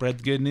 You got to spread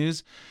the good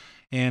news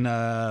and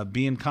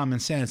be in common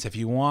sense. If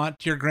you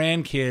want your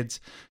grandkids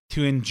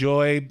to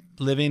enjoy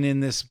living in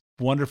this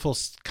wonderful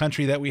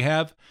country that we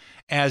have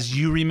as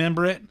you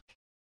remember it,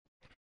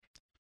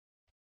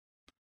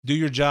 do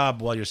your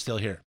job while you're still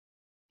here.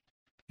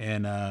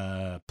 And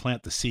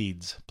plant the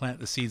seeds.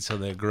 Plant the seeds so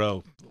they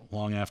grow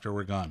long after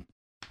we're gone.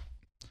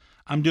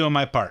 I'm doing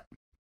my part.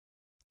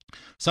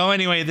 So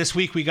anyway, this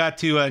week we got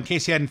to, in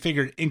case you hadn't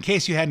figured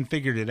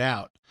it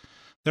out,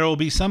 there will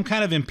be some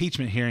kind of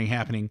impeachment hearing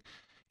happening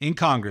in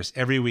Congress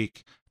every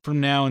week from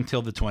now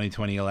until the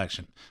 2020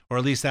 election, or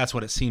at least that's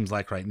what it seems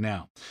like right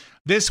now.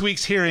 This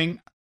week's hearing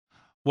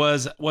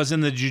was in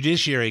the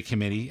Judiciary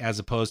Committee as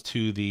opposed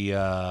to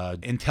the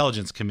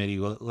Intelligence Committee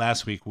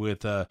last week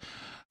with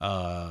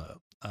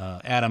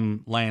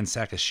Adam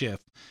Lyons-Sacka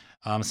Schiff.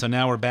 So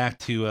now we're back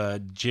to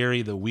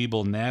Jerry the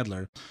Weeble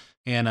Nadler.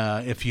 And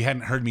if you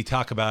hadn't heard me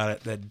talk about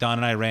it, that Don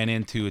and I ran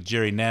into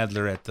Jerry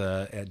Nadler at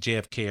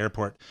JFK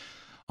Airport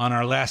on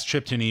our last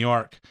trip to New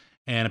York,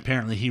 and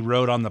apparently he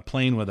rode on the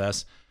plane with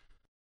us.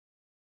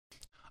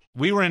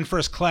 We were in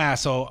first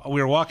class, so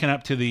we were walking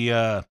up to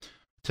the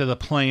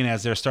plane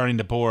as they're starting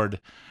to board,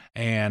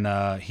 and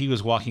he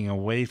was walking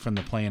away from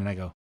the plane, and I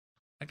go,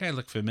 that guy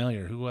looked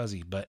familiar. Who was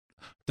he? But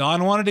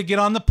Don wanted to get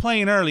on the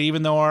plane early,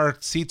 even though our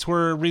seats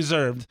were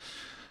reserved.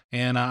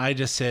 And I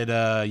just said,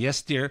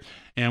 yes, dear.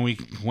 And we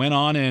went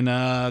on and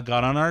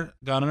got on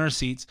our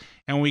seats.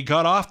 And we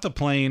got off the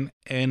plane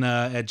and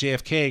at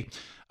JFK.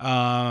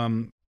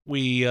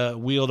 We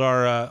wheeled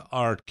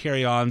our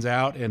carry-ons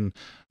out and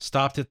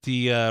stopped at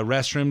the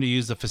restroom to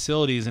use the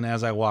facilities. And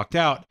as I walked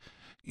out,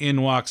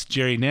 in walks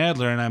Jerry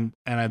Nadler,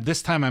 and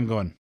this time I'm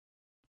going.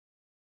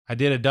 I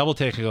did a double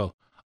take. I go,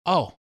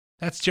 oh,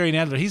 that's Jerry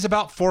Nadler. He's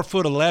about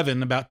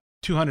 4'11", about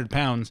 200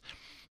 pounds,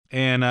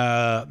 and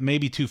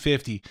maybe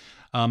 250.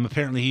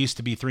 Apparently, he used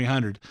to be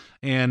 300.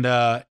 And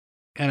I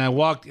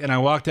walked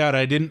out.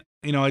 I didn't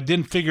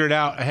figure it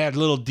out. I had a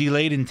little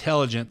delayed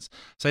intelligence,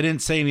 so I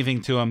didn't say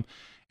anything to him.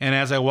 And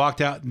as I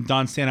walked out,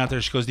 Dawn standing out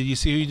there, she goes, "Did you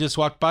see who you just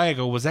walked by?" I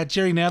go, "Was that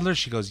Jerry Nadler?"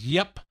 She goes,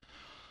 "Yep."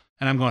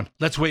 And I'm going,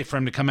 "Let's wait for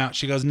him to come out."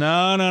 She goes,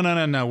 No.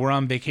 We're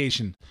on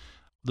vacation.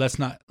 I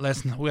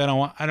don't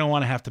want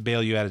to have to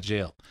bail you out of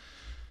jail.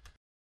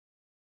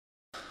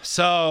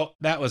 So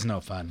that was no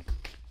fun.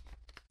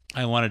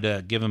 I wanted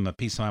to give him a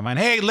piece of my mind.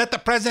 Hey, let the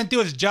president do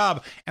his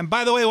job. And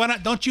by the way, why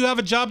not? Don't you have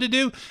a job to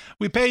do?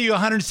 We pay you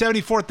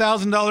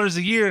 $174,000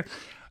 a year.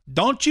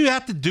 Don't you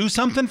have to do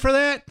something for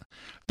that?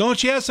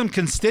 Don't you have some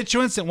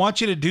constituents that want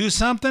you to do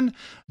something?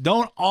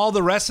 Don't all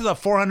the rest of the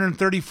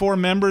 434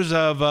 members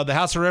of the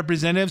House of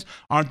Representatives,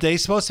 aren't they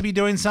supposed to be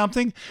doing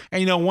something?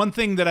 And one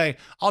thing that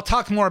I'll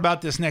talk more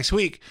about this next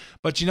week,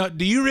 but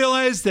do you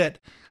realize that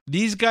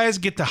these guys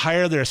get to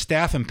hire their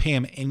staff and pay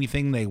them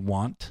anything they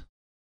want?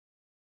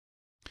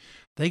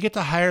 They get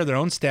to hire their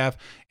own staff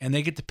and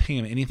they get to pay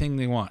them anything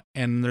they want.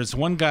 And there's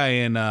one guy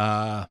in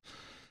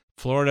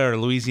Florida or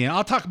Louisiana.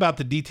 I'll talk about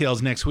the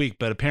details next week,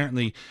 but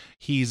apparently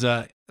he's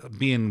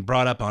being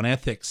brought up on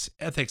ethics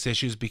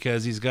issues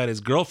because he's got his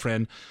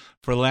girlfriend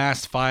for the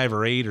last 5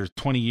 or 8 or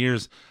 20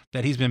 years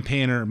that he's been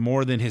paying her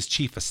more than his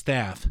chief of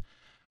staff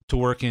to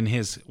work in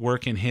his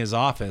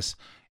office,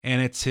 and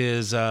it's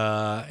his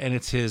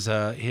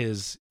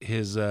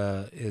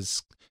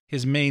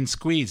main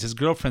squeeze, his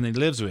girlfriend that he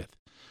lives with.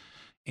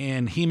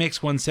 And he makes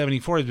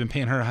 $174. He's been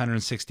paying her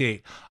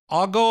 $168.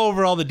 I'll go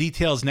over all the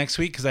details next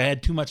week because I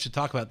had too much to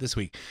talk about this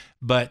week.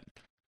 But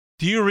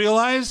do you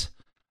realize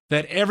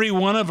that every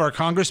one of our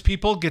Congress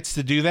people gets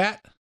to do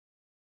that?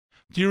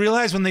 Do you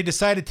realize when they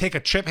decide to take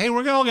a trip, hey,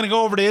 we're all going to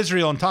go over to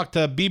Israel and talk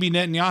to Bibi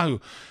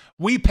Netanyahu,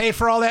 we pay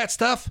for all that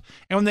stuff?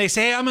 And when they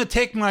say, hey, I'm going to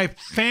take my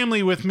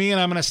family with me and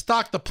I'm going to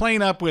stock the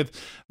plane up with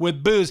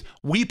booze,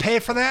 we pay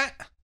for that?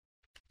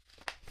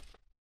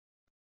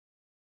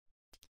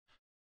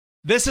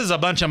 This is a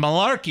bunch of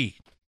malarkey.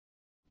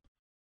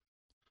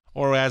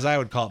 Or as I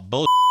would call it,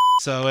 bullshit.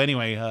 So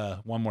anyway,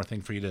 one more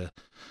thing for you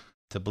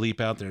to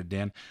bleep out there,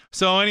 Dan.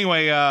 So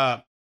anyway,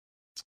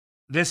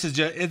 this is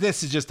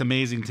just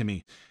amazing to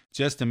me.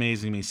 Just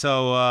amazing to me.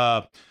 So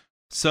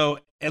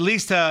at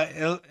least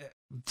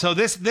so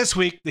this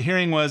week the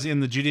hearing was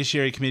in the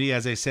Judiciary Committee,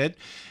 as I said.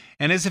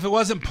 And as if it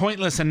wasn't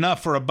pointless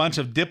enough for a bunch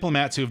of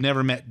diplomats who've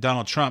never met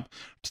Donald Trump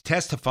to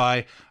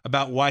testify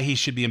about why he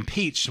should be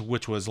impeached,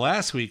 which was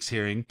last week's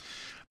hearing,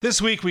 this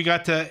week we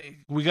got a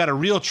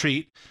real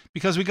treat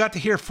because we got to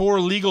hear 4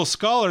 legal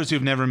scholars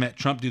who've never met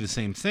Trump do the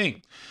same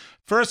thing.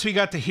 First, we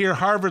got to hear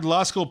Harvard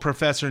Law School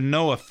professor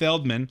Noah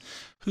Feldman,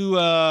 who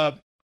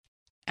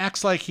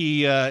acts like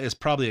he is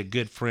probably a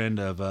good friend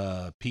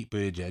of Pete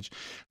Buttigieg.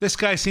 This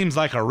guy seems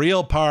like a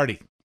real party.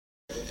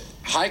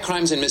 High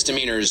crimes and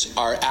misdemeanors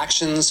are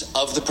actions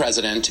of the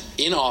president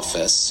in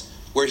office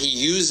where he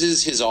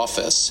uses his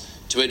office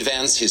to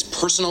advance his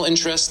personal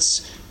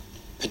interests,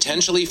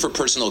 potentially for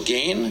personal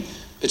gain,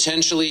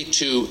 potentially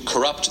to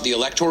corrupt the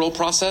electoral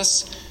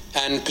process,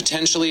 and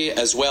potentially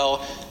as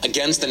well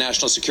against the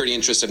national security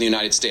interests of the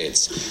United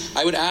States.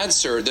 I would add,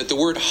 sir, that the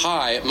word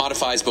high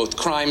modifies both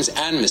crimes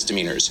and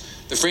misdemeanors.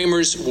 The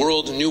framers'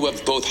 world knew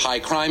of both high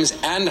crimes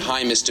and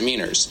high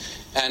misdemeanors.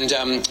 And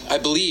I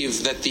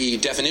believe that the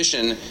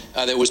definition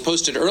that was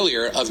posted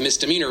earlier of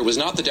misdemeanor was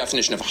not the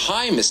definition of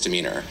high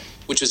misdemeanor,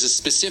 which was a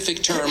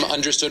specific term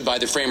understood by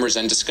the framers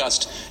and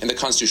discussed in the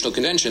Constitutional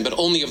Convention, but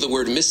only of the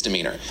word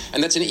misdemeanor.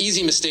 And that's an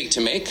easy mistake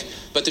to make,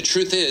 but the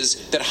truth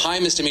is that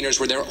high misdemeanors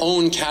were their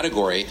own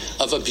category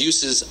of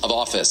abuses of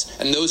office,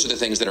 and those are the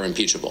things that are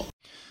impeachable.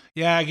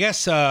 Yeah, I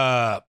guess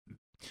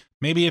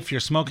maybe if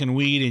you're smoking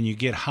weed and you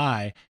get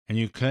high and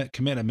you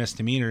commit a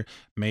misdemeanor,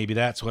 maybe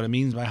that's what it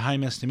means by high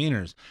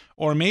misdemeanors.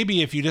 Or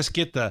maybe if you just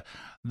get the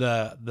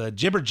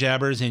jibber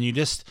jabbers and you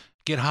just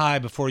get high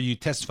before you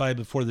testify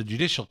before the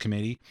Judiciary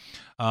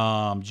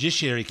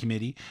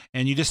Committee,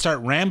 and you just start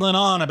rambling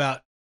on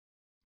about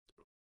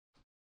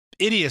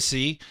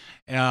idiocy,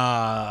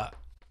 then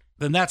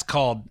that's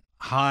called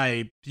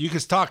high. You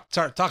can start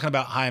talking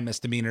about high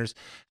misdemeanors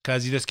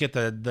because you just get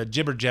the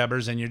jibber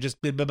jabbers and you're just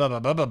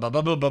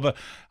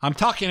I'm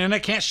talking and I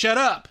can't shut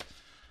up.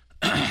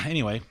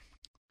 Anyway,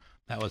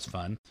 that was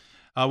fun.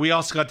 We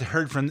also got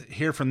to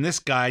hear from this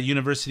guy,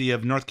 University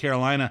of North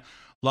Carolina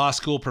Law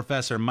School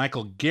professor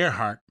Michael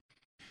Gerhardt,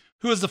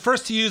 who was the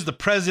first to use the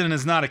president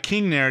is not a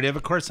king narrative.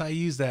 Of course, I could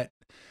use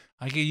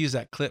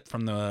that clip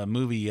from the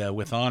movie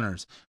With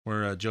Honors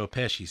where Joe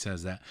Pesci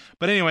says that.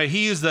 But anyway,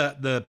 he used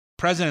the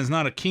president is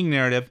not a king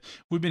narrative.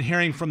 We've been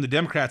hearing from the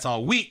Democrats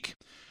all week,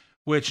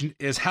 which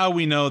is how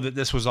we know that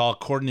this was all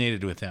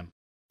coordinated with him.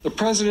 The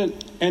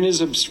president and his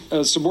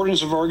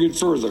subordinates have argued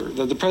further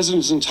that the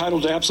president is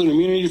entitled to absolute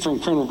immunity from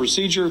criminal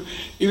procedure,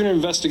 even an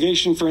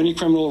investigation for any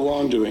criminal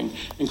wrongdoing,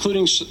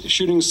 including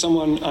shooting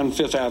someone on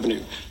Fifth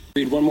Avenue.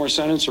 Read one more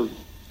sentence or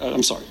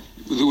I'm sorry.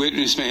 The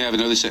witness may have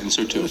another sentence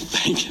or two.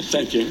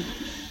 Thank you.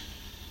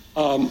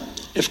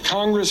 If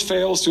Congress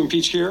fails to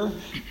impeach here,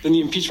 then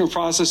the impeachment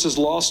process has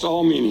lost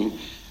all meaning.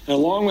 And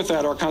along with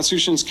that, our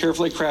Constitution's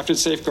carefully crafted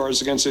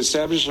safeguards against the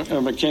establishment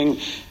of a king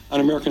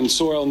on American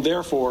soil. And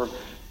therefore,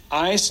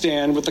 I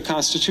stand with the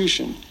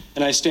Constitution,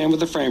 and I stand with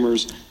the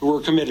framers who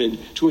were committed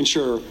to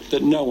ensure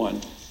that no one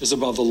is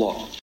above the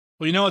law.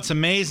 Well, you know what's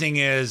amazing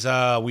is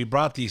we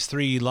brought these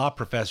 3 law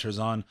professors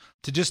on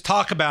to just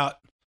talk about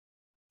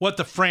what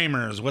the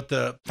framers, what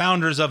the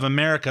founders of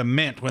America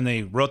meant when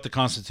they wrote the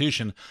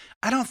Constitution.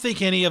 I don't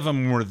think any of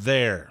them were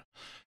there.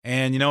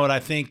 And you know what? I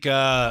think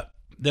they'll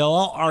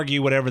all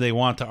argue whatever they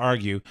want to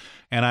argue.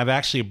 And I've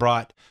actually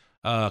brought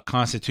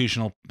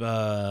constitutional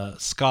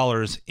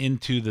scholars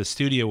into the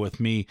studio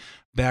with me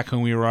back when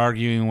we were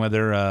arguing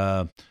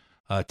whether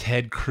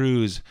Ted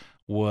Cruz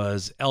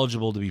was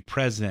eligible to be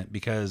president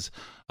because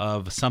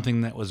of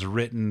something that was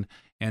written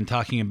and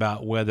talking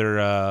about whether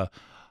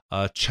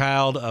a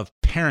child of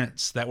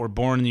parents that were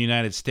born in the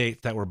United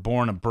States, that were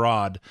born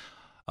abroad,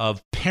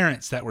 of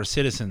parents that were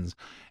citizens,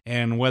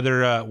 and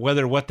whether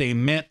what they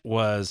meant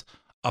was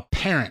a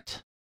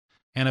parent.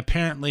 And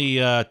apparently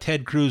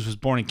Ted Cruz was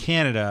born in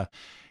Canada,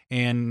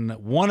 and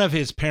one of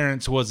his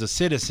parents was a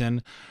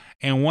citizen,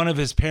 and one of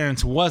his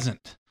parents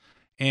wasn't.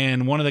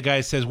 And one of the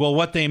guys says, well,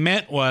 what they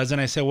meant was, and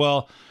I said,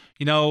 well,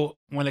 you know,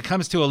 when it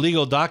comes to a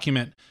legal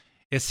document,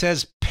 it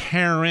says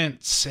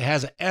parents. It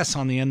has an S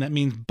on the end. That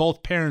means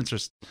both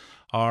parents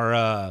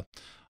are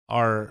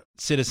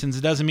citizens.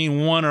 It doesn't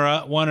mean one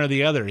or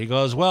the other. He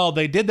goes, well,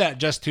 they did that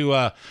just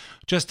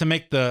to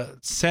make the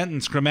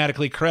sentence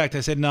grammatically correct.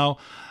 I said, no,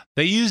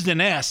 they used an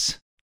S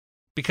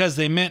because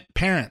they meant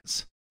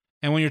parents.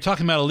 And when you're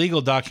talking about a legal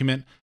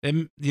document,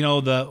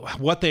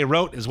 what they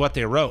wrote is what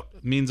they wrote.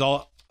 It means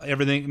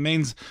everything.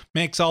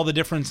 Makes all the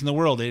difference in the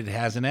world. It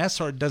has an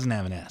S or it doesn't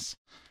have an S.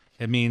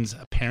 It means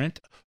a parent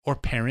or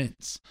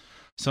parents.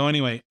 So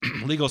anyway,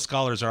 legal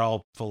scholars are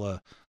all full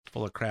of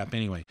crap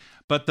anyway.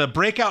 But the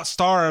breakout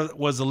star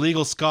was the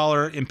legal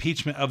scholar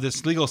impeachment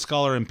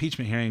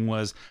hearing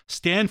was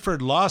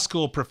Stanford Law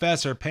School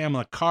professor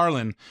Pamela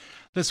Karlan.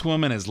 This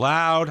woman is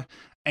loud,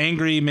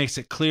 angry, makes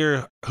it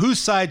clear whose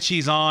side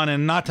she's on,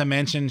 and not to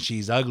mention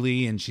she's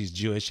ugly and she's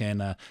Jewish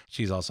and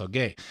she's also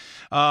gay.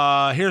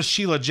 Here's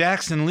Sheila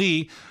Jackson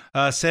Lee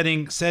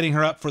setting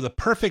her up for the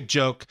perfect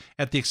joke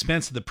at the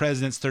expense of the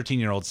president's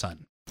 13-year-old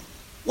son.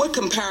 What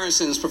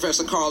comparisons,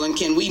 Professor Karlan,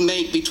 can we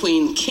make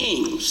between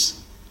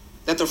kings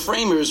that the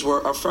framers were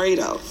afraid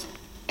of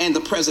and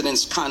the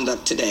president's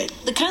conduct today?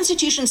 The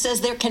Constitution says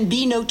there can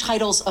be no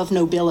titles of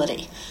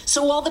nobility.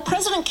 So while the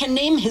president can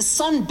name his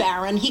son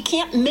Baron, he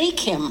can't make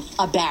him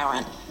a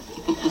baron.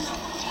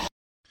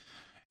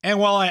 And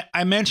while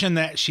I mentioned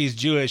that she's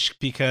Jewish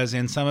because,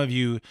 and some of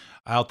you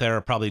out there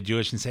are probably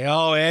Jewish and say,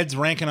 oh, Ed's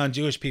ranking on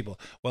Jewish people.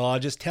 Well, I'll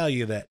just tell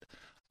you that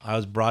I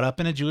was brought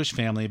up in a Jewish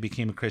family,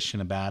 became a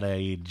Christian about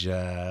age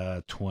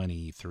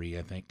 23,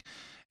 I think.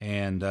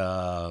 And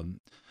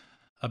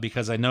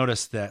because I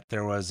noticed that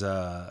there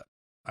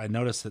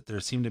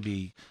seemed to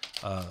be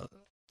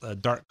a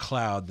dark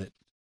cloud that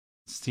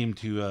seemed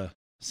to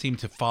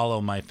follow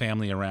my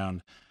family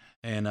around.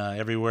 And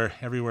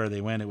everywhere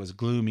they went, it was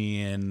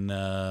gloomy, and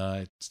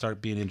I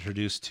started being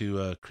introduced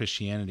to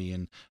Christianity,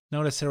 and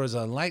noticed there was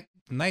a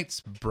night's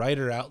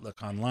brighter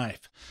outlook on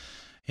life.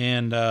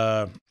 And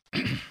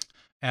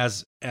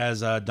as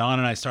Dawn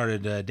and I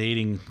started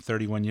dating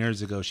 31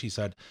 years ago, she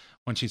said,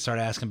 when she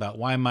started asking about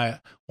why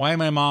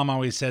my mom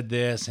always said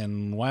this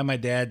and why my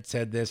dad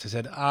said this, I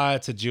said,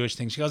 it's a Jewish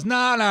thing. She goes,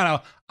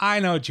 no, I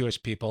know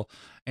Jewish people,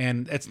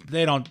 and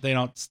they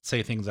don't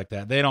say things like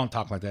that. They don't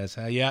talk like that. I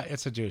said, yeah,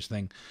 it's a Jewish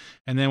thing.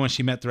 And then when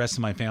she met the rest of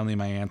my family,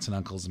 my aunts and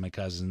uncles and my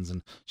cousins,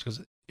 and she goes,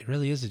 it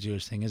really is a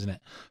Jewish thing, isn't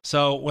it?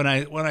 So when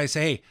I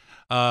say,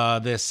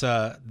 this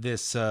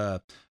Pamela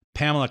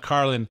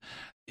Karlan,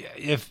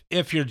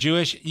 if you're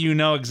Jewish, you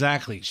know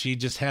exactly. She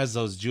just has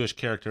those Jewish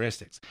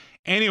characteristics.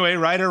 Anyway,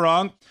 right or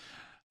wrong,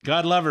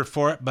 God love her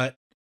for it, but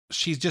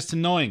she's just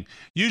annoying.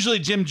 Usually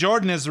Jim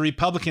Jordan is the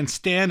Republican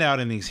standout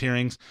in these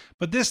hearings,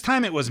 but this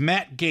time it was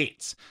Matt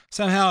Gaetz.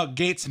 Somehow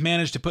Gaetz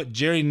managed to put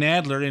Jerry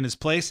Nadler in his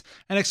place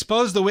and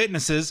expose the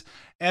witnesses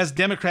as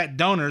Democrat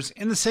donors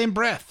in the same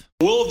breath.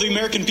 The will of the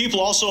American people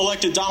also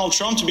elected Donald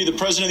Trump to be the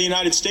president of the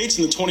United States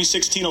in the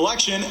 2016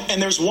 election,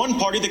 and there's one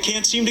party that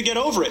can't seem to get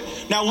over it.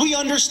 Now, we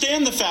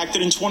understand the fact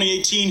that in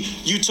 2018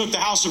 you took the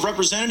House of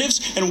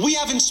Representatives, and we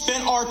haven't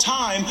spent our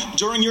time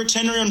during your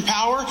tenure in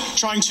power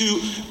trying to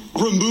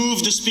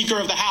remove the Speaker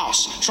of the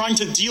House, trying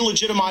to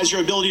delegitimize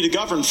your ability to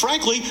govern.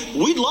 Frankly,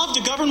 we'd love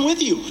to govern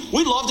with you.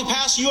 We'd love to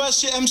pass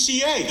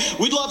USMCA.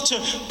 We'd love to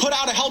put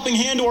out a helping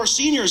hand to our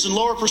seniors and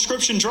lower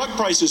prescription drug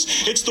prices.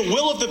 It's the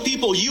will of the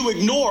people you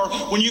ignore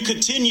when you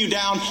continue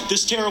down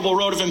this terrible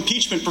road of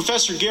impeachment.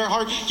 Professor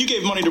Gerhardt, you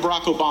gave money to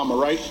Barack Obama,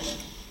 right?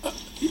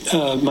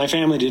 My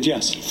family did,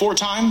 yes. 4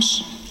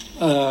 times?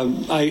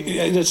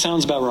 That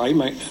sounds about right.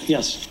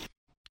 Yes.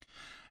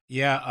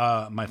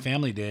 Yeah, my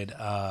family did.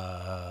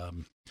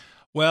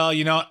 Well,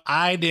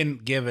 I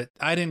didn't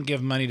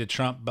give money to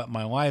Trump, but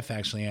my wife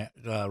actually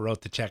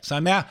wrote the check. So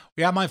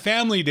my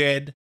family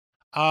did.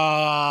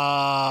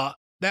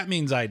 That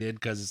means I did,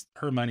 because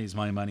her money's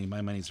my money,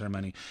 my money's her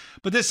money.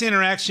 But this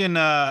interaction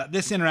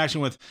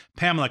with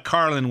Pamela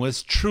Karlan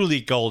was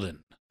truly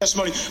golden.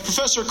 Testimony.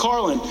 Professor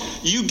Karlan,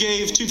 you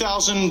gave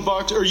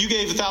 $2,000, or you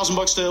gave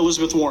 $1,000 to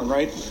Elizabeth Warren,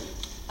 right?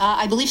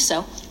 I believe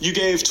so. You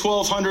gave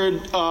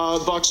 $1,200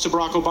 to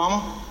Barack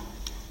Obama?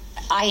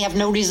 I have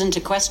no reason to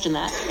question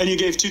that. And you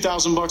gave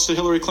 $2,000 to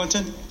Hillary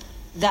Clinton?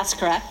 That's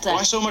correct.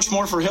 Why so much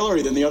more for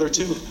Hillary than the other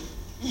two?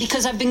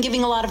 Because I've been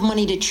giving a lot of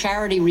money to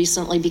charity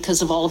recently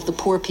because of all of the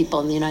poor people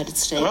in the United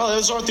States. Well,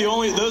 those aren't the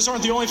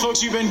only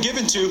folks you've been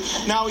given to.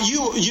 Now,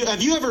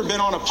 have you ever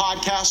been on a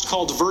podcast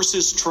called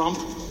Versus Trump?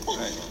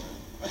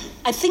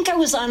 I think I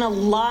was on a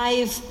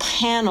live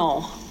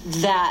panel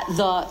that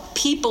the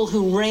people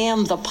who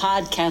ran the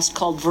podcast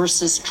called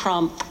Versus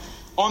Trump.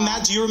 On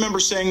that, do you remember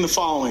saying the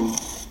following?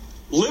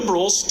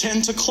 Liberals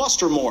tend to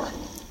cluster more.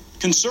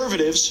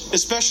 Conservatives,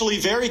 especially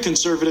very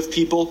conservative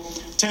people,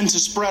 tend to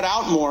spread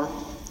out more,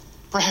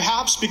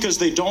 perhaps because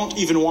they don't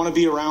even want to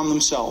be around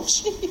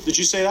themselves. Did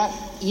you say that?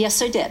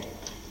 Yes, I did.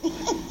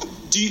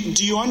 Do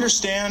you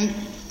understand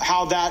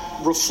how that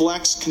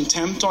reflects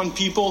contempt on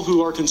people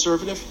who are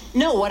conservative?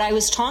 No, what I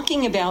was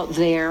talking about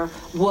there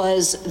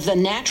was the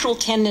natural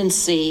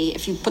tendency,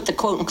 if you put the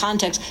quote in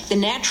context, the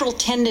natural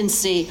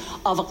tendency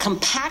of a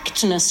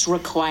compactness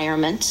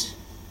requirement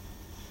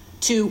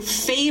to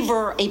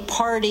favor a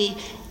party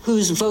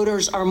whose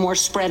voters are more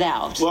spread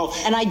out. Well,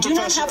 and I do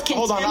Professor, not have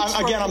contempt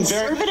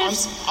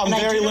I'm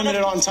very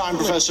limited on time,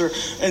 Professor.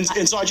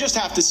 And so I just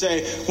have to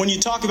say, when you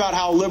talk about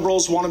how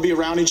liberals want to be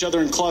around each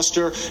other and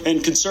cluster,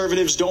 and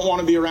conservatives don't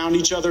want to be around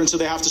each other, and so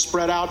they have to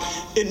spread out,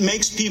 it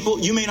makes people,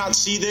 you may not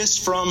see this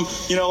from,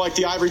 like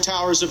the ivory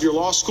towers of your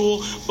law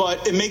school,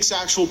 but it makes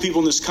actual people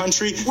in this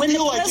country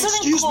feel like,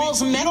 excuse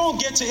me, you don't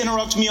get to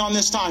interrupt me on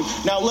this time.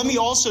 Now, let me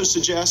also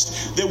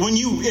suggest that when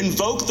you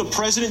invoke the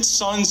president's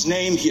son's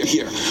name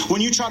here, when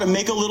you try to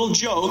make a little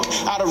joke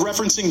out of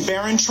referencing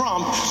Barron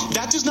Trump,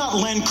 that does not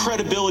lend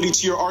credibility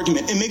to your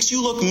argument. It makes you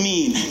look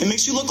mean. It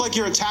makes you look like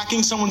you're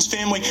attacking someone's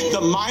family,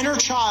 the minor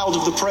child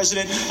of the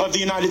president of the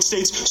United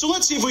States. So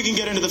let's see if we can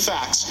get into the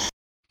facts.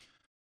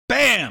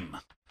 Bam!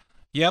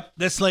 Yep,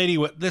 this lady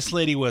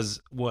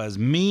was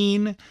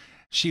mean.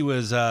 She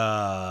was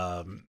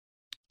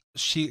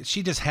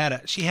she just had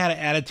an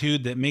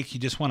attitude that makes you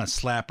just want to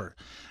slap her.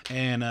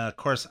 And of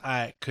course,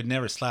 I could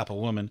never slap a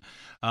woman.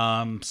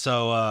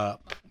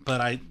 But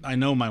I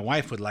know my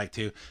wife would like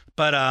to.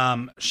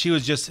 But she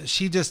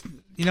just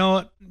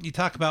what you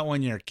talk about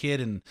when you're a kid,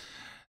 and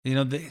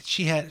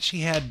she had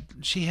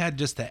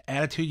just that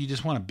attitude. You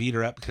just want to beat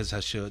her up because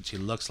of what she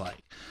looks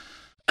like.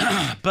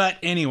 But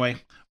anyway,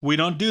 we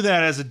don't do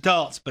that as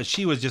adults. But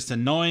she was just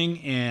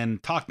annoying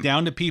and talked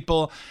down to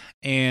people,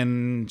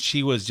 and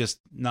she was just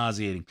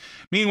nauseating.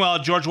 Meanwhile,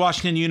 George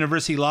Washington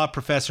University law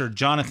professor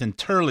Jonathan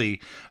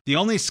Turley, the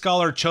only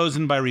scholar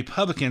chosen by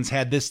Republicans,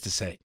 had this to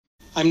say.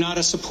 I'm not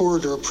a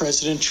supporter of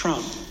President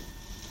Trump.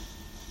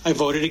 I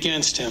voted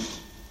against him.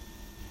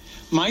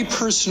 My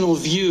personal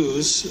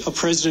views of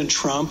President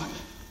Trump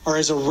are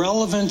as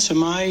irrelevant to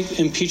my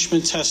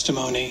impeachment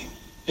testimony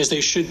as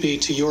they should be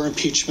to your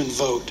impeachment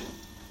vote.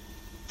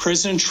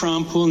 President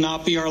Trump will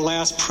not be our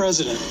last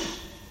president,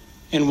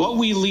 and what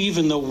we leave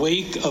in the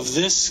wake of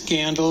this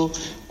scandal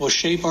will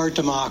shape our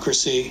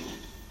democracy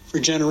for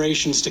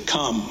generations to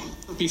come.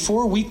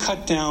 Before we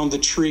cut down the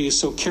trees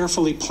so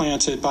carefully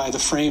planted by the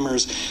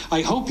framers,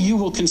 I hope you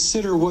will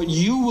consider what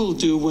you will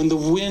do when the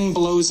wind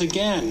blows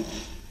again,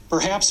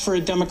 perhaps for a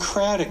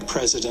Democratic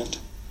president.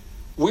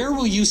 Where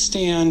will you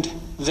stand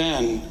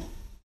then?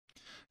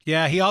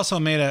 Yeah, he also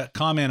made a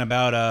comment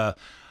about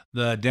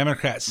the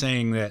Democrats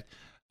saying that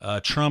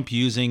Trump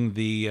using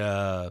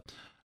the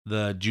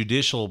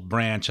judicial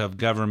branch of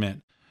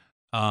government,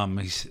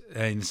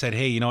 and said,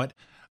 hey, you know what?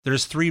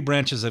 There's three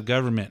branches of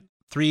government,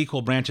 three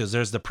equal branches.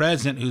 There's the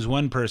president, who's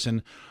one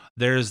person.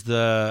 There's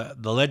the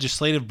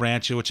legislative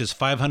branch, which is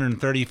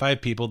 535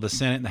 people, the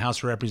Senate and the House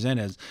of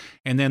Representatives.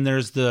 And then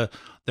there's the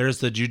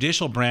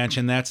judicial branch,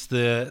 and that's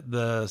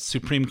the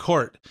Supreme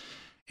Court.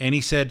 And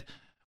he said,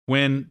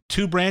 when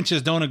two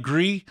branches don't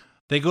agree,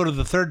 they go to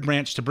the third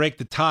branch to break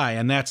the tie,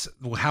 and that's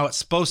how it's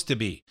supposed to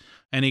be.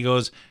 And he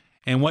goes,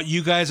 and what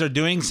you guys are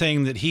doing,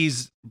 saying that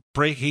he's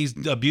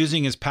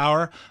abusing his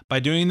power by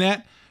doing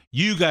that,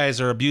 you guys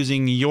are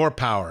abusing your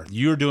power.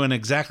 You're doing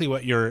exactly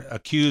what you're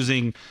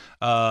accusing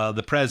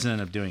the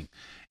president of doing.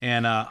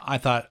 And I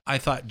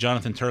thought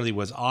Jonathan Turley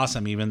was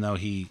awesome, even though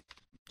he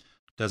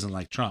doesn't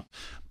like Trump,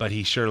 but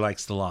he sure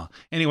likes the law.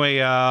 Anyway,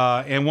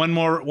 and one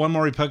more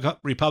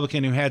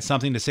Republican who had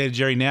something to say to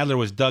Jerry Nadler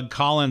was Doug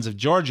Collins of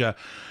Georgia.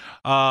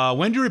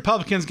 When do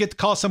Republicans get to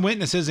call some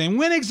witnesses, and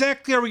when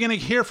exactly are we going to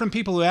hear from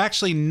people who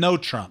actually know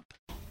Trump?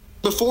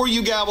 Before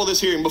you gavel this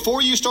hearing,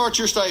 before you start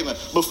your statement,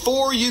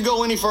 before you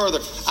go any further,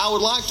 I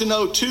would like to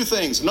know two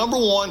things. Number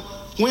one,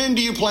 when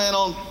do you plan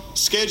on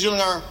scheduling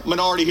our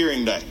minority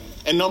hearing day?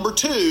 And number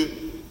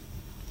two,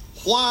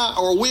 Why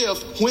or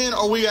when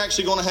are we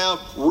actually going to have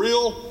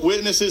real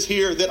witnesses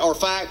here that are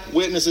fact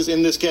witnesses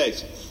in this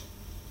case?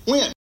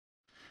 When?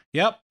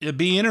 Yep, it'd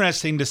be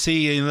interesting to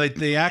see.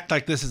 They act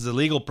like this is a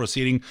legal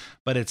proceeding,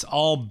 but it's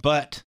all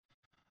but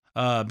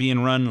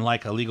being run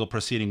like a legal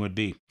proceeding would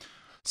be.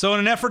 So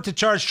in an effort to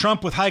charge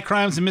Trump with high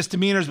crimes and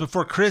misdemeanors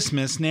before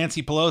Christmas,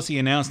 Nancy Pelosi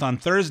announced on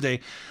Thursday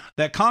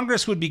that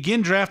Congress would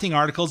begin drafting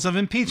articles of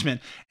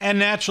impeachment. And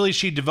naturally,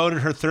 she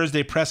devoted her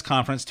Thursday press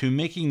conference to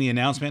making the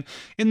announcement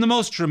in the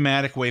most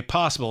dramatic way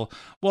possible,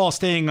 while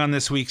staying on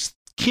this week's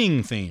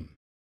King theme.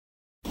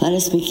 Let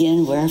us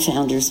begin where our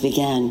founders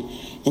began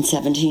in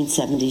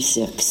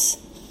 1776,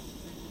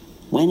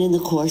 when in the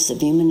course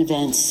of human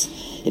events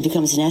it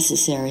becomes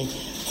necessary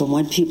for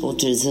one people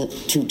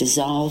to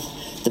dissolve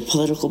the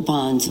political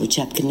bonds which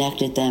have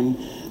connected them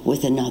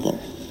with another.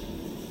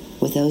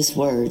 With those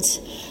words,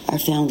 our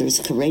founders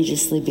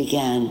courageously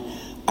began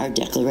our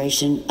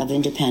Declaration of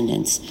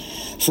Independence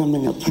from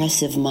an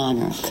oppressive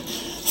monarch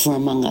for,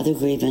 among other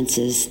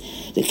grievances,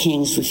 the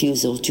king's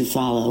refusal to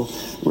follow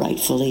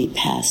rightfully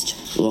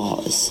passed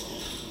laws.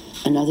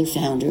 Another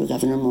founder,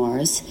 Governor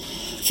Morris,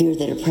 feared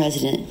that a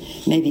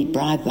president may be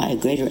bribed by a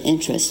greater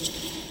interest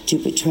to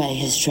betray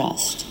his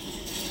trust.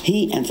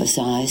 He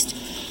emphasized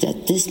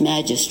that this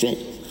magistrate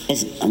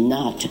is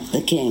not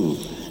the king.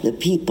 The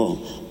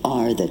people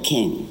are the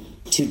king.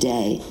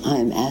 Today, I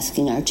am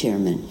asking our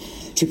chairman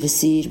to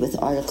proceed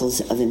with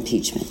articles of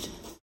impeachment.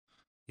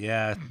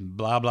 Yeah,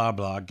 blah, blah,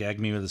 blah, gag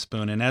me with a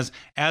spoon. And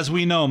as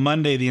we know,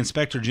 Monday, the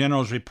Inspector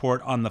General's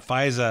report on the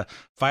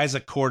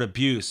FISA court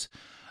abuse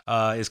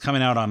is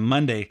coming out on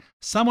Monday.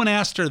 Someone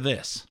asked her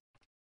this.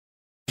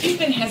 You've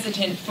been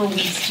hesitant for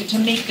weeks to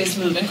make this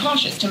move and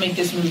cautious to make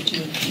this move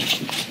to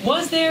impeach.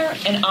 Was there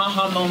an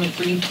aha moment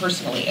for you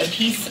personally, a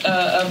piece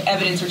of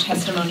evidence or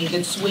testimony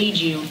that swayed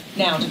you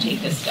now to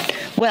take this step?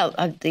 Well,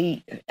 I'm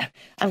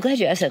glad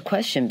you asked that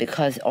question,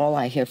 because all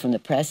I hear from the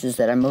press is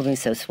that I'm moving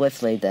so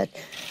swiftly that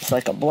it's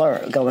like a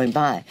blur going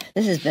by.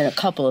 This has been a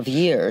couple of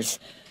years,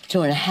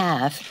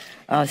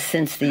 2.5,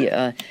 since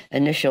the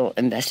initial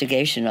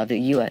investigation of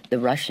the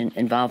Russian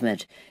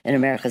involvement in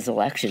America's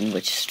election,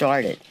 which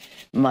started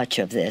much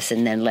of this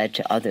and then led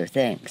to other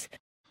things.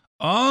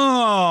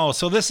 Oh,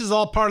 so this is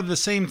all part of the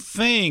same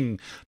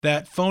thing.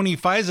 That phony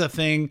FISA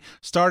thing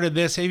started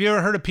this. Have you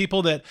ever heard of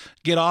people that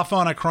get off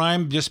on a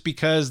crime just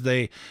because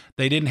they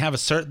didn't have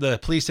the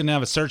police didn't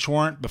have a search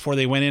warrant before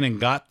they went in and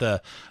got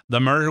the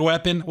murder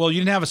weapon? Well, you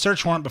didn't have a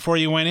search warrant before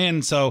you went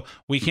in, so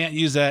we can't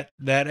use that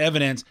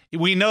evidence.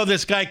 We know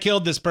this guy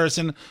killed this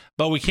person,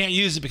 but we can't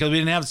use it because we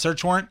didn't have a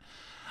search warrant.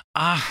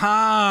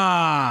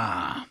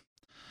 Aha!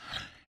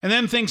 And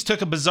then things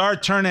took a bizarre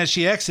turn as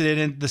she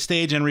exited the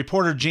stage, and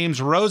reporter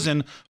James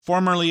Rosen,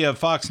 formerly of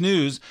Fox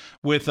News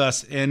with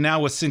us and now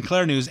with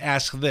Sinclair News,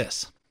 asked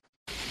this.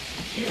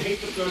 Do you hate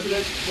the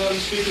president, Madam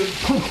Speaker?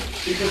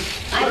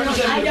 Because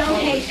I don't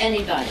hate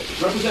anybody.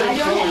 I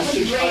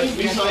was raised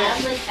in a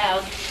Catholic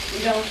house. We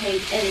don't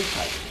hate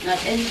anybody,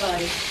 not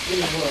anybody in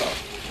the world.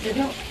 So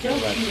don't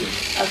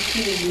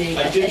accuse me.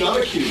 I did not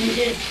accuse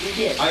you. You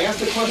did. I asked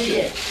a question. You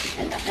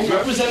did.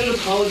 Representative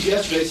Collins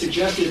yesterday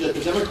suggested that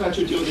the Democrats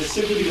are doing this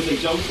simply because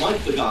they don't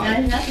like the guy.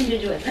 That has nothing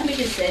to do with it. Let me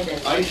just say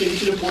this. I think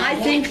it's an important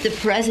point. I think the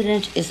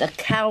president is a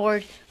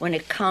coward when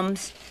it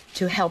comes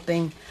to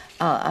helping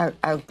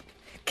our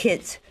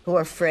kids who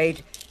are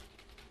afraid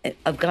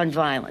of gun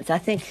violence. I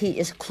think he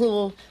is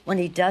cruel when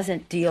he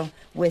doesn't deal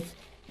with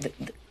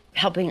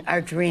helping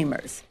our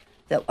dreamers,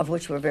 of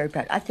which we're very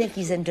proud. I think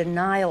he's in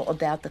denial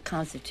about the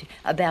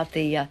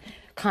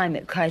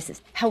climate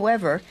crisis.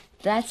 However,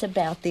 that's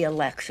about the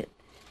election.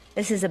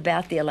 This is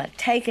about the election.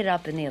 Take it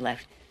up in the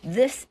election.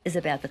 This is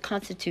about the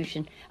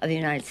Constitution of the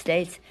United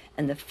States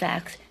and the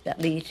facts that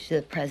lead to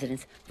the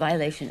president's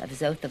violation of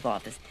his oath of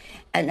office.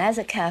 And as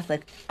a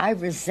Catholic, I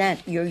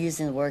resent your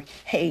using the word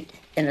hate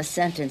in a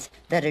sentence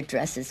that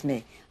addresses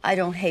me. I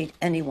don't hate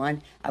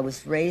anyone. I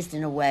was raised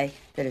in a way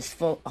that is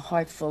a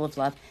heart full of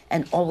love,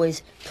 and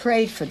always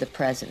prayed for the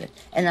president.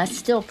 And I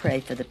still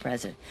pray for the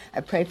president. I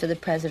pray for the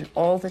president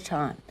all the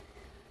time.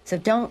 So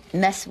don't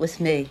mess with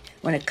me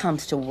when it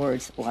comes to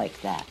words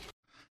like that.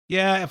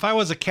 Yeah, if I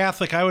was a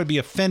Catholic, I would be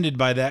offended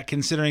by that,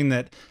 considering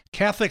that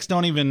Catholics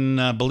don't even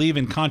believe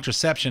in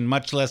contraception,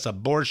 much less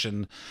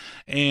abortion.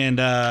 And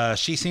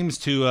she seems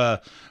to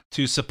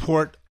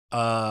support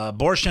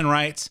abortion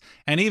rights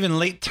and even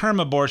late-term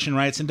abortion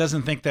rights, and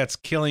doesn't think that's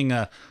killing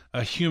a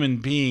human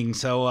being.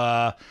 So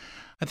I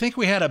think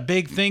we had a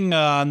big thing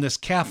on this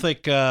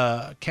Catholic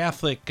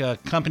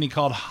company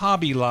called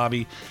Hobby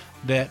Lobby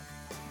that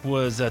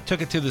was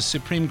took it to the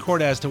Supreme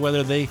Court as to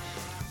whether they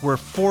were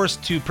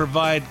forced to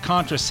provide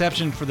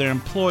contraception for their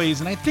employees,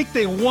 and I think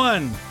they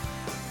won.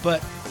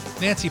 But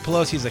Nancy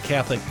Pelosi is a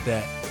Catholic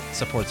that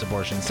supports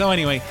abortion. So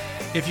anyway,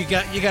 if you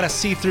got to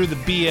see through the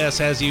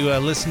BS as you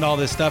listen to all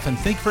this stuff and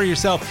think for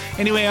yourself.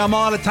 Anyway, I'm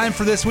all out of time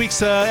for this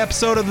week's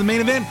episode of The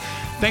Main Event.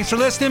 Thanks for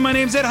listening. My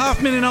name's Ed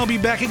Hoffman, and I'll be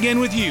back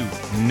again with you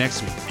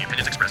next week. The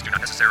opinions expressed do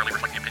not necessarily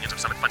reflect the opinions of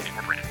Summit Funding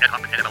Incorporated. Ed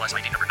Hoffman, NMLS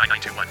ID number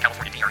 9921,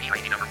 California DRE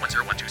ID number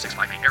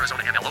 1012658,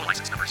 Arizona MLO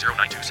license number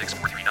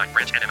 0926439,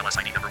 Branch NMLS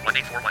ID number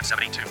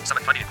 1841782,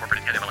 Summit Funding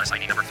Incorporated, NMLS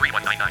ID number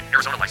 3199,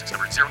 Arizona license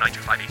number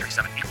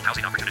 0925837, Equal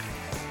Housing Opportunity.